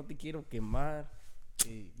porque no te quiero quemar.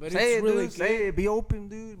 But Say it's it, really dude. Say it. Be open,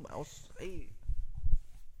 dude. I'll say it.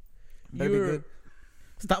 Better be You're- good.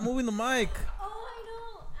 Stop moving the mic. Oh,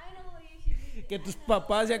 I know what you should do. Que tus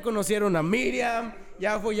papás ya conocieron a Miriam,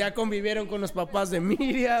 ya convivieron con los papás de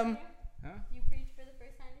Miriam. You preached for the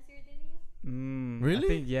first time this year, didn't you? Really? I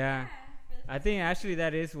think, yeah. For the I think actually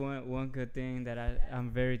that is one good thing that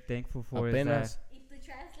I'm very thankful for. Is Apenas. If the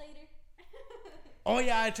translator. Oh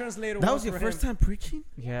yeah, I translated. That one was your for first him. time preaching?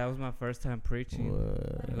 yeah, it was my first time preaching.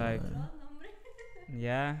 What? Like, Oh, hombre.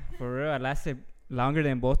 yeah, for real. I lasted longer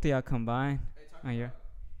than both of y'all combined. Oh, yeah.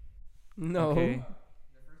 No. Okay.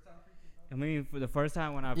 I mean, for the first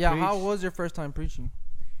time when I Yeah, preached, how was your first time preaching?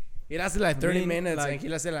 It lasted like 30 mean, minutes, like- and he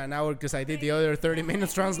lasted like an hour because I did the other 30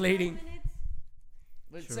 minutes translating.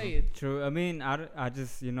 But True. say it. True. I mean, I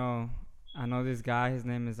just, you know, I know this guy. His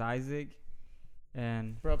name is Isaac,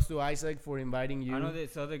 and Props to Isaac for inviting you. I know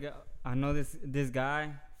this other guy. I know this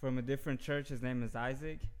guy from a different church. His name is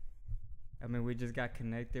Isaac. I mean, we just got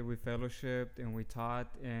connected. We fellowshipped and we taught,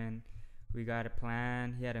 and we got a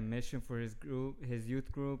plan. He had a mission for his group, his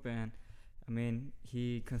youth group, and I mean,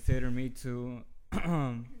 he considered me to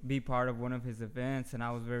be part of one of his events, and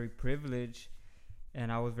I was very privileged,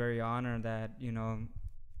 and I was very honored that, you know,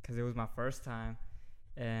 because it was my first time,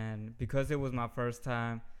 and because it was my first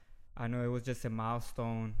time, I know it was just a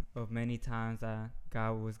milestone of many times that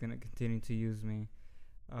God was going to continue to use me.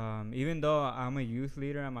 Even though I'm a youth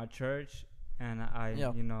leader at my church, and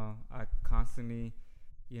Yeah. you know, I constantly,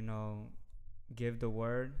 you know, give the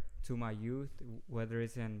word to my youth, whether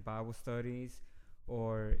it's in Bible studies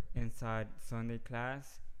or inside Sunday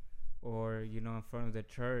class or, you know, in front of the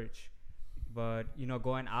church. But, you know,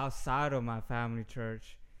 going outside of my family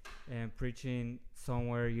church and preaching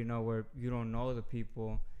somewhere, you know, where you don't know the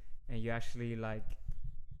people and you actually, like,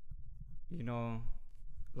 you know,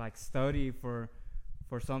 like study for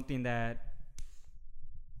something that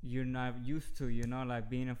you're not used to, you know, like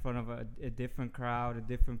being in front of a different crowd, a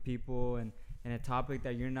different people, and a topic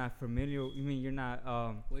that you're not familiar. I mean, you're not.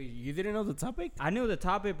 Wait, you didn't know the topic? I knew the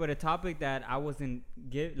topic, but a topic that I wasn't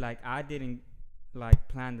I didn't like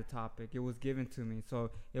plan the topic. It was given to me, so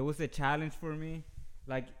it was a challenge for me.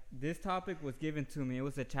 Like, this topic was given to me. It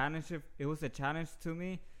was a challenge. It was a challenge to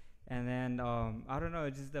me, and then I don't know.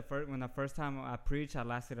 It's just the first time I preached, I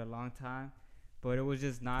lasted a long time, but it was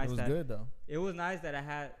just nice. It was that good though. It was nice that I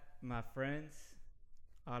had my friends,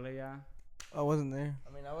 all of y'all. I wasn't there.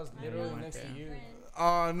 I mean, I was I literally went next to there. you.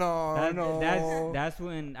 Oh no, no. That's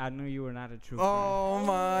when I knew you were not a true Oh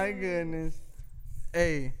my goodness.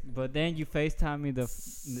 Hey, friend. But then you FaceTime me the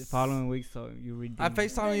following week, so you redeemed I it.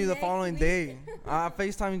 FaceTimed you the next following week. day. I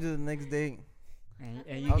FaceTimed you the next day. And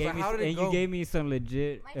I you was gave like, me how did it and go? you gave me some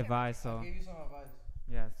legit My turn. advice. So you some advice.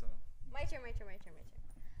 yeah, so My turn.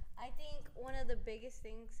 I think one of the biggest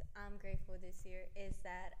things I'm grateful this year is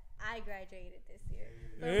that I graduated this year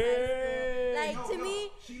from high school. Like, to me,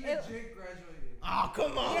 it- graduated. Oh,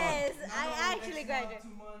 come on. yes, I actually graduated. 2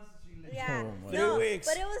 months, Yeah, Oh my no, 3 weeks.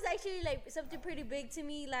 but it was actually like something pretty big to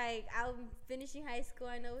me. Like, I'm finishing high school.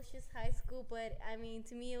 I know it's just high school, but I mean,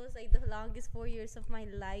 to me, it was like the longest 4 years of my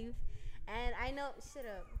life. And I know, shut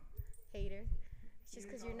up, hater. It's just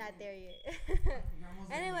because you're not there yet.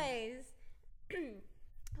 Anyways,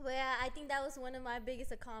 but yeah, I think that was one of my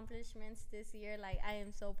biggest accomplishments this year. Like, I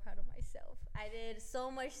am so proud of myself. I did so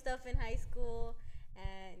much stuff in high school,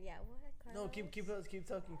 and yeah, what? No, keep talking.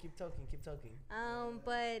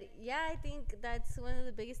 But yeah, I think that's one of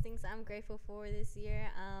the biggest things I'm grateful for this year.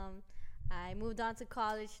 I moved on to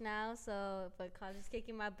college now, but college is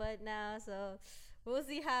kicking my butt now, so we'll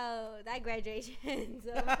see how that graduation ends.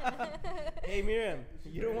 Hey, Miriam,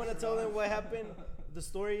 you don't want to tell them what happened? The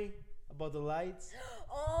story about the lights?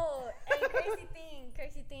 Oh, and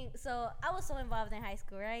crazy thing. So I was so involved in high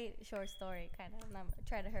school, right? Short story, kind of. I'm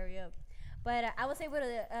trying to hurry up. But I was able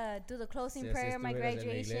to do the closing prayer at my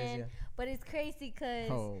graduation. But it's crazy because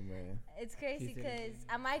man. it's crazy because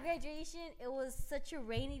at my graduation it was such a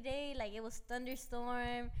rainy day. Like, it was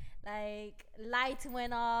thunderstorm. Like, lights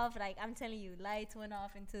went off. Like, I'm telling you, lights went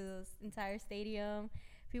off into the entire stadium.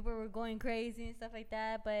 People were going crazy and stuff like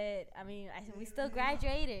that. But I mean, we still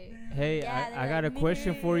graduated. hey, Yeah, I got a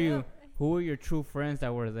question for you. Who were your true friends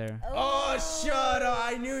that were there? Oh, shut up.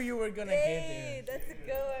 I knew you were going to get Hey, there. that's a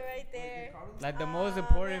good one right there. Like, the most Oh,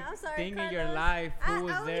 important man, I'm sorry, thing in your Carlos. life. Who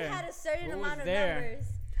was I only there? had a certain Who amount was of there? numbers.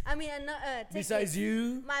 I mean, Besides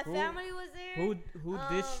you, my family was there. Who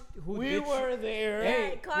we ditched? were there.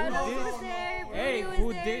 Hey, Carlos who was ditched? there. Hey, Brody who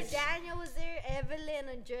was there. ditched? Daniel was there. Evelyn,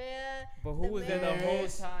 Andrea. But who was there the whole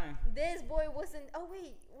Maris. time? This boy wasn't. Oh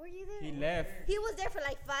wait, were you there? He left. He was there for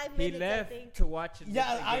like 5 He minutes. I left think. to watch it.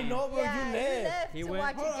 Yeah, I know, bro. Yeah, You left. He to went-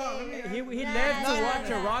 watch a game. He Nah, left to nah, watch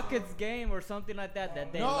nah. a Rockets game or something like that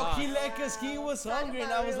they No, lost. he left because he was Talk hungry,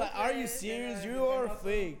 and about I was real like, "Are you friends. serious? You are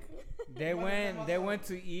fake." They went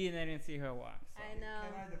to eat and they didn't see her walk. So. I know.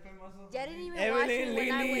 I didn't even watch Evelyn, it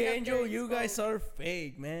when I Lily, went up Angel, there and you guys spoke. are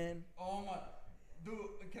fake, man. Oh my, dude,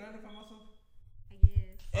 can I defend myself? I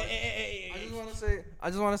guess. Hey, I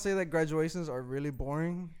just want to say that graduations are really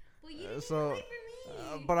boring. Well, you didn't so, even wait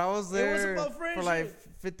for me. But I was there about for like friendship.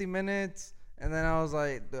 50 minutes, and then I was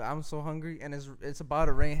like, dude, I'm so hungry, and it's about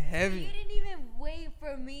to rain You heavy. didn't even wait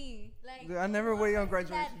for me. Like Dude, I never wait on that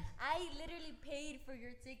graduation. I literally paid for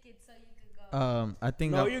your ticket so you could go. I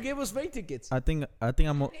think. No, you gave us fake tickets. I think. I'm. Pay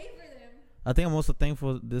for them. I think I'm also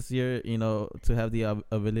thankful this year, to have the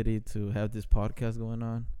ability to have this podcast going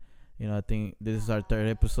on. I think this is our third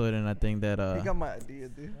episode, and I think that You got my idea,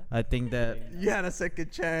 dude. I think that You had a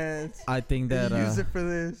second chance. I think that You use it for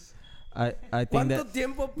this. I think ¿Cuánto that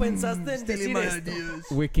tiempo pensaste en Stealing decir my esto?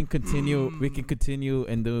 ideas. we can continue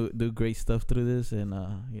and do great stuff through this, and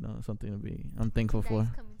something to be I'm thankful for.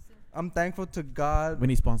 That's coming soon. I'm thankful to God. We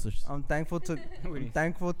need sponsors. I'm thankful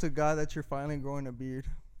to God that you're finally growing a beard.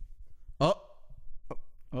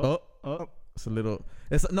 It's a little.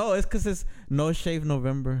 It's because it's No Shave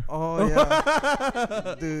November. Oh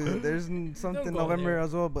yeah, dude. There's something go November there.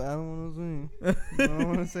 as well, but I don't want to say. I don't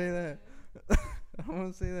want to say that. I don't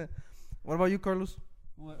want to say that. What about you, Carlos?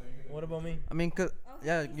 What about me? I mean,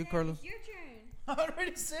 yeah, Okay, you, Sam, Carlos. It's your turn. I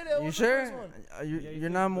already said it. You was the first sure? one. You're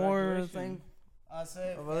not more graduation. thing. I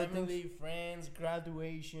said Of other family, friends,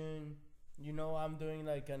 graduation. I'm doing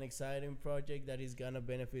like an exciting project that is gonna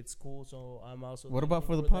benefit school. So I'm also. What about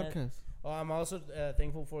for thankful the that. podcast? Oh, I'm also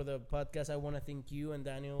thankful for the podcast. I want to thank you and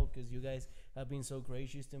Daniel because you guys have been so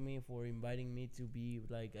gracious to me for inviting me to be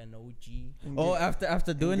like an OG. Oh,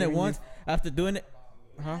 after doing it giving once, after doing it,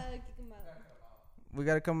 Huh? Kick 'em out. We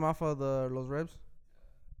gotta come off of the Los Rebs.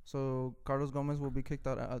 So Carlos Gomez will be kicked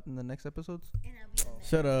out in the next episodes. And I'll be the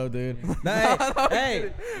shut up, dude. Nah,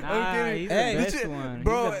 hey, Nah, kidding. he's Hey. the best one.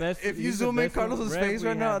 Bro, He's the best, if you he's the zoom in best Carlos's rep face we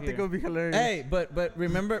right now, I have think here. it'll be hilarious. hey, but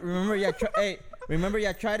remember, yeah, remember,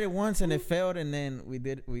 yeah, tried it once and it failed, and then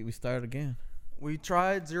we started again. We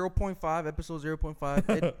tried 0.5, episode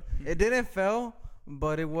 0.5. It didn't fail,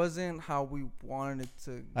 but it wasn't how we wanted it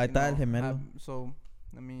to. I thought gemelo. So,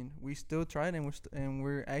 I mean, we still tried, and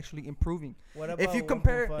we're actually improving. What about If you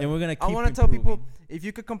compare- 1.5? And we're gonna keep I want to tell people, improving. if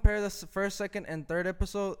you could compare the first, second, and third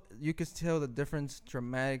episode, you could tell the difference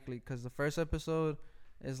dramatically. Because the first episode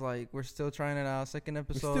is like we're still trying it out. Second We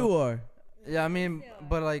episode, still are. yeah, I mean, Still.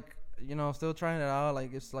 but like still trying it out.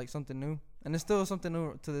 Like it's like something new, and it's still something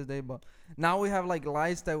new to this day. But now we have like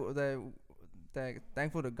lights that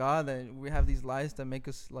thankful to God that we have these lights that make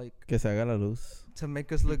us like Que se haga la luz. to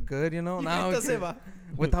make us look good. Now Entonces okay, va.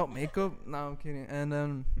 without makeup. No, I'm kidding. And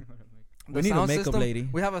then We need a makeup system, lady.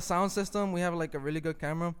 We have a sound system. We have like a really good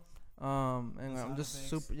camera. And The I'm sound just effects.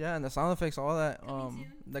 super. Yeah, and the sound effects, all that. Coming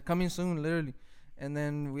soon. They're coming soon, literally. And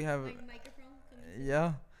then we have. like microphone. coming soon.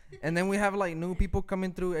 Yeah, and then we have like new people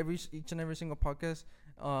coming through each and every single podcast.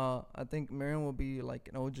 I think Miriam will be like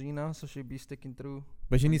an OG now, so she'll be sticking through.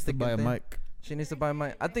 But she needs to Thick buy a and thin. mic. She needs to buy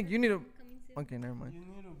my. I think you need to. Coming soon. Okay, never mind. You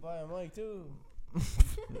need to buy a mic too.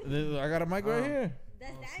 I got a mic right here.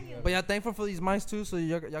 That's Daniel. But yeah, thankful for these mics too, so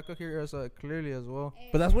y'all could hear us clearly as well.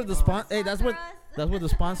 But that's where the Hey, that's where Sponsor us. the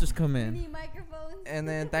sponsors come We in. need microphones. And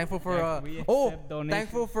then thankful for We accept donations.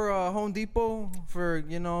 thankful for Home Depot for A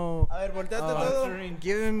ver, volteate todo.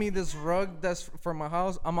 giving me this rug that's for my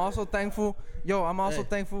house. I'm also thankful. I'm also Hey.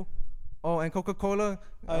 thankful. Oh, and Coca-Cola.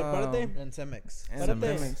 A ver, párate. And Cemex. And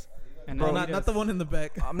Espérate. Amex. And Bro, Adidas. not the one in the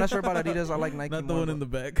back. I'm not sure about Adidas. I like Nike Not the more, one in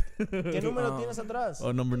but the back. ¿Qué número Ah. tienes atrás?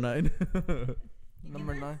 Oh, number 9.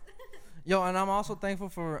 number 9. And I'm also thankful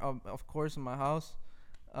for, of course, my house,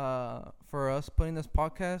 for us putting this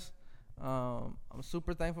podcast. I'm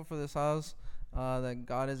super thankful for this house that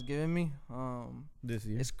God has given me. This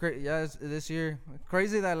year. It's crazy. Yeah, it's this year.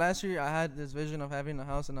 Crazy that last year I had this vision of having a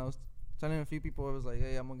house, and I was telling a few people, I was like,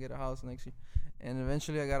 hey, I'm gonna get a house next year, and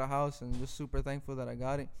eventually I got a house, and just super thankful that I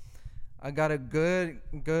got it. I got a good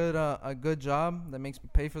job that makes me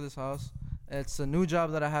pay for this house. It's a new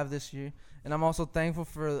job that I have this year, and I'm also thankful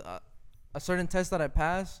for a certain test that I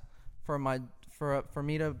passed for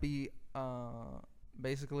me to be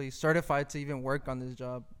basically certified to even work on this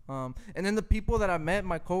job. And then the people that I met,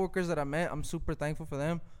 my coworkers that I met, I'm super thankful for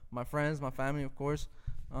them. My friends, my family, of course.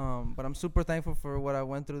 But I'm super thankful for what I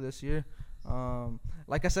went through this year.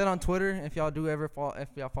 Like I said on Twitter, if y'all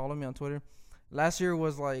follow me on Twitter, last year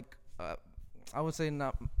was like, I would say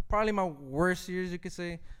not probably my worst years. You could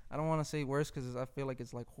say. I don't want to say worst because I feel like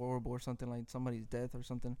it's like horrible or something, like somebody's death or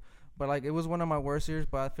something. But like it was one of my worst years.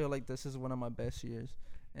 But I feel like this is one of my best years,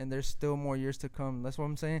 and there's still more years to come. That's what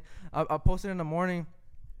I'm saying. I posted in the morning.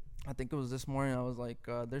 I think it was this morning. I was like,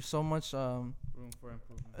 there's so much Room for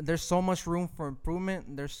improvement. there's so much room for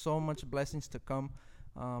improvement. There's so much blessings to come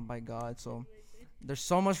by God. So there's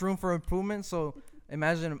so much room for improvement. So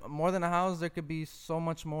imagine more than a house, there could be so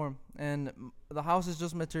much more. And the house is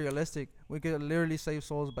just materialistic. We could literally save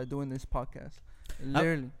souls by doing this podcast.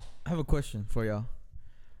 Literally. I have a question for y'all.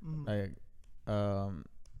 Mhm. Like,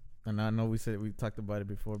 and I know we talked about it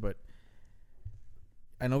before, but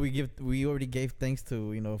I know we already gave thanks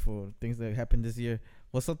to, for things that happened this year.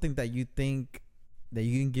 What's something that you think that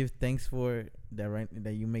you can give thanks for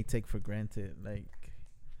that you may take for granted? Like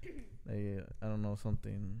I don't know,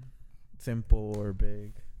 something simple or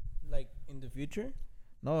big. Like in the future.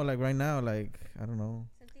 No, like right now, like I don't know.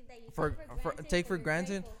 Something that you take for or you're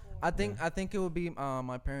granted? grateful for. I think it would be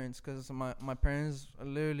my parents, because my parents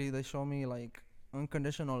literally, they show me like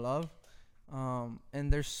unconditional love,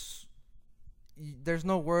 and there's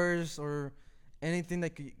no words or anything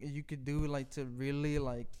that you could do like to really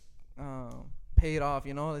like pay it off.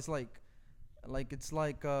 It's like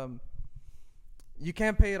you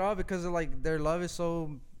can't pay it off because of, like, their love is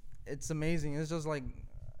it's amazing. It's just like,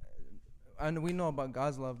 and we know about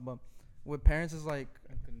God's love, but with parents it's like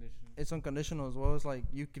it's unconditional as well. It's like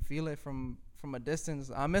you can feel it from a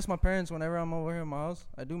distance. I miss my parents whenever I'm over here in my house.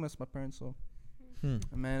 I do miss my parents. So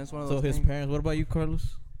man, it's one of those So his things. parents. What about you, Carlos?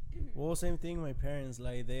 Well, same thing. My parents,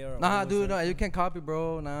 like, they are. Nah, always dude, there no, you for- can't copy,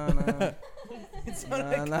 bro. Nah. It's not Nah,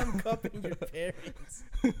 like nah. I'm copying your parents.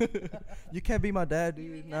 You can't be my dad,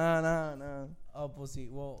 dude. Nah.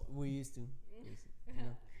 Opposite. Well, we used to. You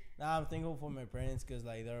know. Nah, I'm thankful for my parents because,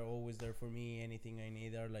 like, they're always there for me. Anything I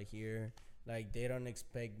need, they're like here. Like, they don't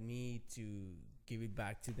expect me to give it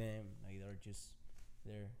back to them. Like, they're just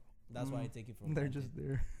there. That's why I take it from. They're granted. just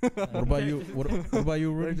there. Like, What about you? What about you,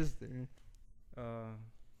 They're Rudy? just there.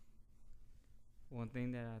 One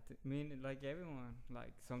thing that I mean, like everyone,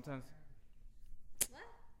 like sometimes.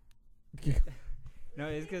 No,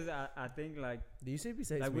 it's because I think like Do you say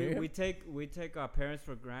besides like Miriam? we take our parents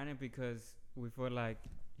for granted because we feel like,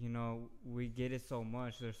 we get it so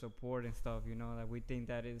much, their support and stuff, like we think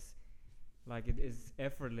that is like it is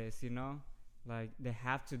effortless, like they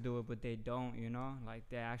have to do it but they don't, like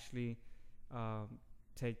they actually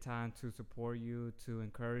take time to support you, to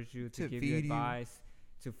encourage you, to give you feed you. advice,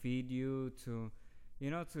 to feed you, to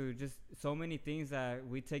to just so many things that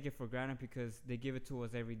we take it for granted because they give it to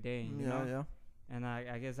us every day, you know. Yeah. And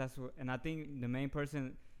I guess that's what, and I think the main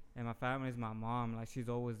person in my family is my mom. Like, she's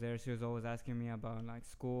always there. She was always asking me about like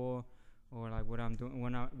school or like what I'm doing,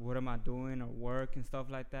 what am I doing, or work and stuff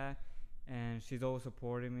like that. And she's always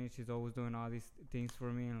supporting me. She's always doing all these things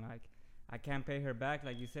for me. And like, I can't pay her back.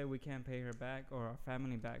 Like you said, we can't pay her back or our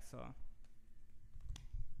family back. So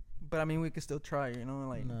But I mean, we could still try,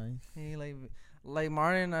 like, Nice. hey, like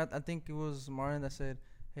Martin, I think it was Martin that said,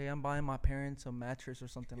 hey, I'm buying my parents a mattress or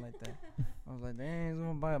something like that. I was like, dang, he's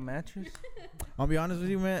gonna buy a mattress? I'll be honest with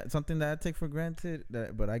you, man. Something that I take for granted,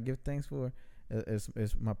 but I give thanks for,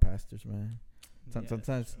 is my pastors, man. yeah,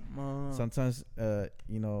 Sometimes,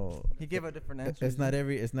 He gave a different answer. it's not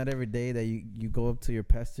every day that you go up to your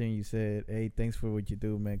pastor and you say, hey, thanks for what you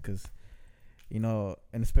do, man, because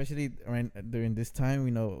and especially during this time,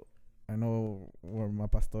 I know where my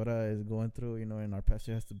pastora is going through, and our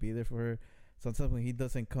pastor has to be there for her. Sometimes when he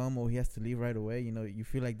doesn't come or he has to leave right away, you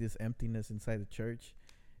feel like this emptiness inside the church,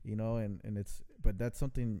 and but that's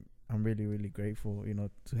something I'm really, really grateful,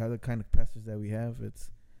 to have the kind of pastors that we have. It's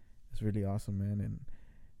really awesome, man.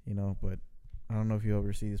 And, but I don't know if you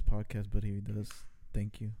ever see this podcast, but he does.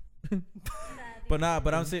 Thank you. But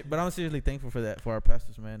I'm seriously thankful for that, for our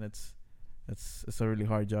pastors, man. It's a really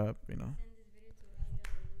hard job,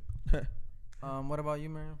 What about you,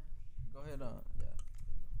 Miriam? Go ahead. Yeah.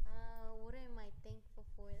 What am I thankful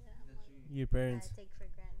for that I'm like, Your that parents. I take for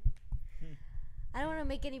granted? I don't want to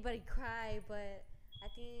make anybody cry, but I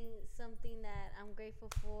think something that I'm grateful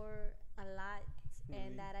for a lot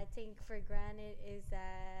and that I take for granted is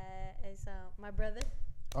my brother.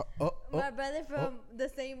 My brother from the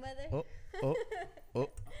same mother.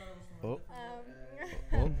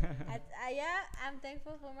 I'm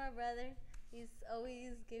thankful for my brother. He's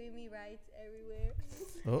always giving me rides everywhere.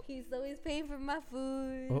 Oh. He's always paying for my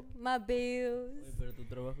food, my bills. Pero tu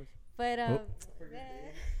trabajo es- But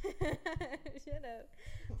shut up.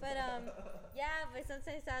 But yeah. But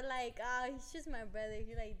sometimes I'm like, oh, he's just my brother.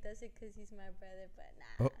 He like does it because he's my brother. But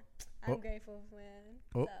nah, I'm grateful, man.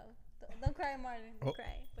 So don't cry, Martin. Don't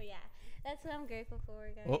cry. But yeah, that's what I'm grateful for,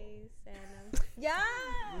 guys. And yeah.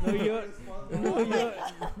 No llores.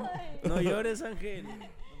 No llores, Ángel.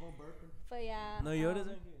 But yeah. No llores,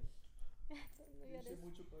 Ángel.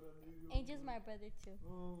 Angel's my brother too.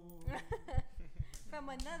 From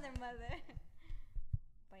another mother.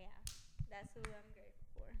 But yeah, that's who I'm grateful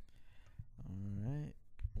for. All right.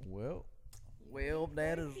 Well,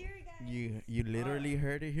 that is. Here, guys. You literally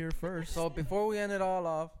heard it here first. So before we end it all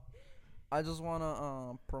off, I just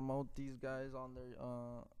wanna promote these guys on their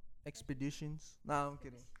expeditions. Nah, I'm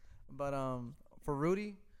kidding. But for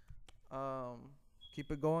Rudy,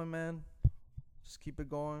 keep it going, man. Just keep it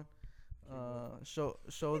going. Show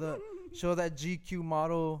that GQ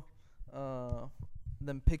model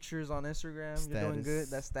them pictures on Instagram. You're doing good.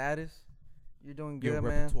 That status. You're doing good, Your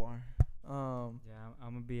man. repertoire. Yeah,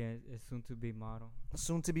 I'm gonna be a soon to be model.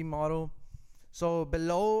 Soon to be model. So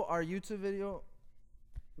below our YouTube video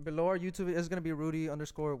is gonna be Rudy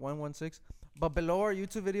 _116. But below our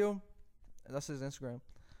YouTube video, that's his Instagram.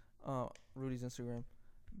 Rudy's Instagram.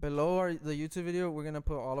 Below the YouTube video, we're gonna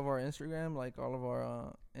put all of our Instagram, like all of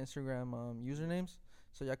our Instagram usernames,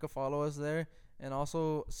 so y'all can follow us there, and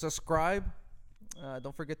also subscribe.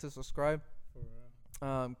 Don't forget to subscribe,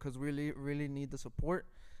 cause we really need the support.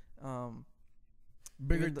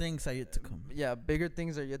 Bigger things are yet to come. Yeah, bigger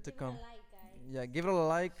things are yet to Give come. it a like, guys. Yeah, give it a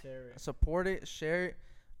like, Share it. support it, share it,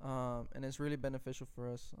 and it's really beneficial for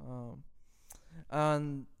us.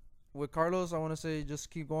 And with Carlos, I want to say just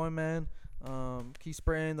keep going, man. Keep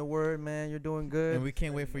spreading the word, man. You're doing good. And we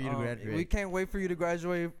can't wait for you to graduate. We can't wait for you to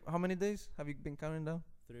graduate. How many days have you been counting down?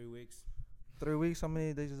 3 weeks, 3 weeks. How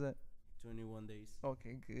many days is that? 21 days.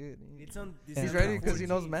 Okay, good. It's on. This He's is ready on because he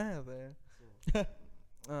knows 14. math. There. He's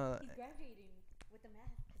graduating with a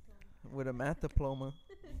math diploma. With a math diploma,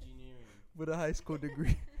 Engineering. with a high school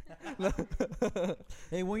degree.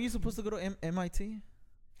 Hey, weren't you supposed to go to MIT?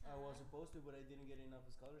 I was supposed to, but I didn't get enough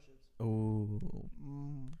scholarships. Oh,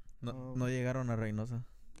 no llegaron a Reynosa.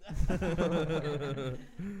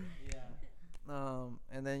 Yeah.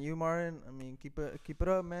 And then you, Martin. I mean, keep it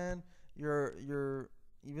up, man. You're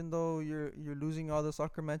even though you're losing all the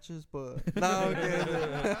soccer matches, but no,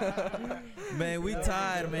 Man, we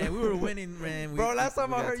tired, man. We were winning, man. bro. Last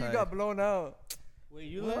time I heard you got blown out. Wait,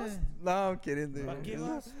 you What? lost? No, I'm kidding, dude. ¿Para qué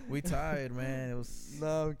lost? We tired, man. It was.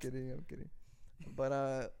 No, I'm kidding.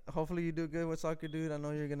 But hopefully you do good with soccer, dude. I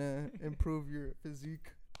know you're gonna improve your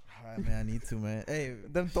physique. Man, I need to, man. Hey,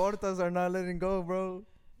 Them tortas are not letting go, bro.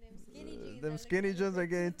 Them skinny jeans. Them skinny jeans are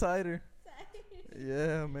getting tighter.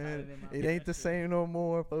 Yeah, man. It ain't the same no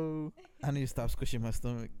more, fool. I need to stop squishing my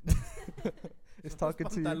stomach. It's talking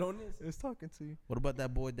to you. Pantalones. It's talking to you. What about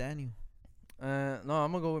that boy Daniel? No,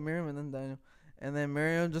 I'm gonna go with Miriam and then Daniel. And then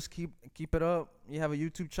Miriam, just keep it up. You have a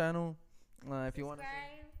YouTube channel. If you want to.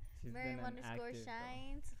 She's Miriam been an _shines.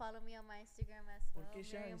 active, Follow me on my Instagram as well. ¿Por qué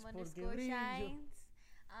Miriam shines? Porque _shines. brillo.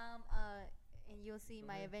 And you'll see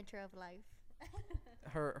my adventure of life.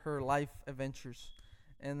 Her life adventures.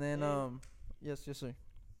 And then yes sir.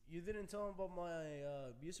 You didn't tell him about my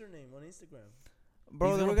username on Instagram.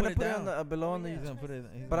 Bro, He's we're gonna gonna put put it it on down. the below on Oh, the yeah. He's gonna put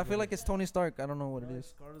it. But I feel like it's Tony Stark. I don't know what it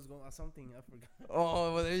is. Carlos going something. I forgot.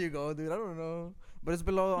 Oh, well, there you go, dude. I don't know, but it's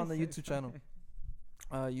below on the YouTube channel,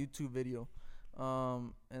 YouTube video.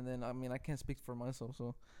 And then I mean I can't speak for myself,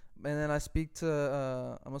 so. And then I'm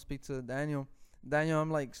gonna speak to Daniel. Daniel,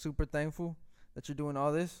 I'm like super thankful that you're doing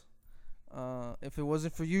all this. If it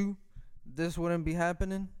wasn't for you, this wouldn't be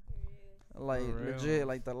happening. Like For real. legit,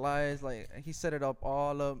 like the lights, like he set it up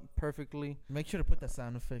all up perfectly. Make sure to put the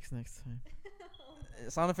sound effects next time.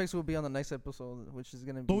 Sound effects will be on the next episode, which is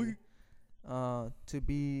gonna be to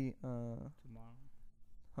be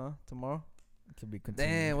tomorrow. tomorrow. To be continued.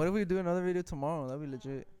 Damn, what if we do another video tomorrow? That'd be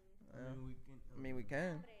legit. I mean, we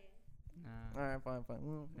can. All right, fine.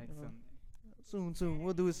 Next Sunday. Soon.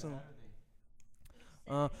 We'll do it soon.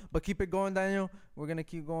 But keep it going, Daniel. We're gonna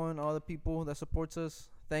keep going. All the people that supports us,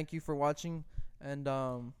 thank you for watching. And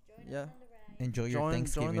yeah, Enjoy your join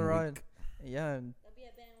Thanksgiving the ride. week. Yeah, and There'll be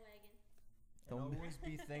a bandwagon. Don't be- always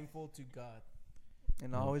be thankful to God.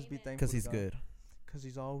 and always be Amen. thankful. Cause he's to God. good. Cause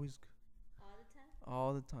he's always good. All the time.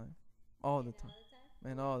 All the And time. All the time.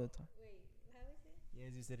 Man, all the time. Wait, how is it?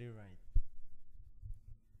 Yes, you said it right.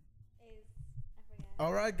 Is I forgot.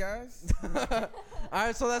 All right, guys. All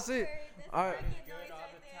right, so that's it. That's All right. American noise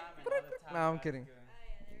right there. Nah, I'm kidding. Oh, yeah,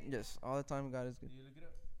 there we go. Yes, all the time God is good. Did you look it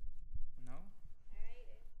up? No. All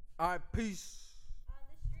right. All right, peace. On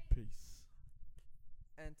the street. Peace.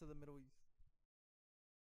 and to the Middle East.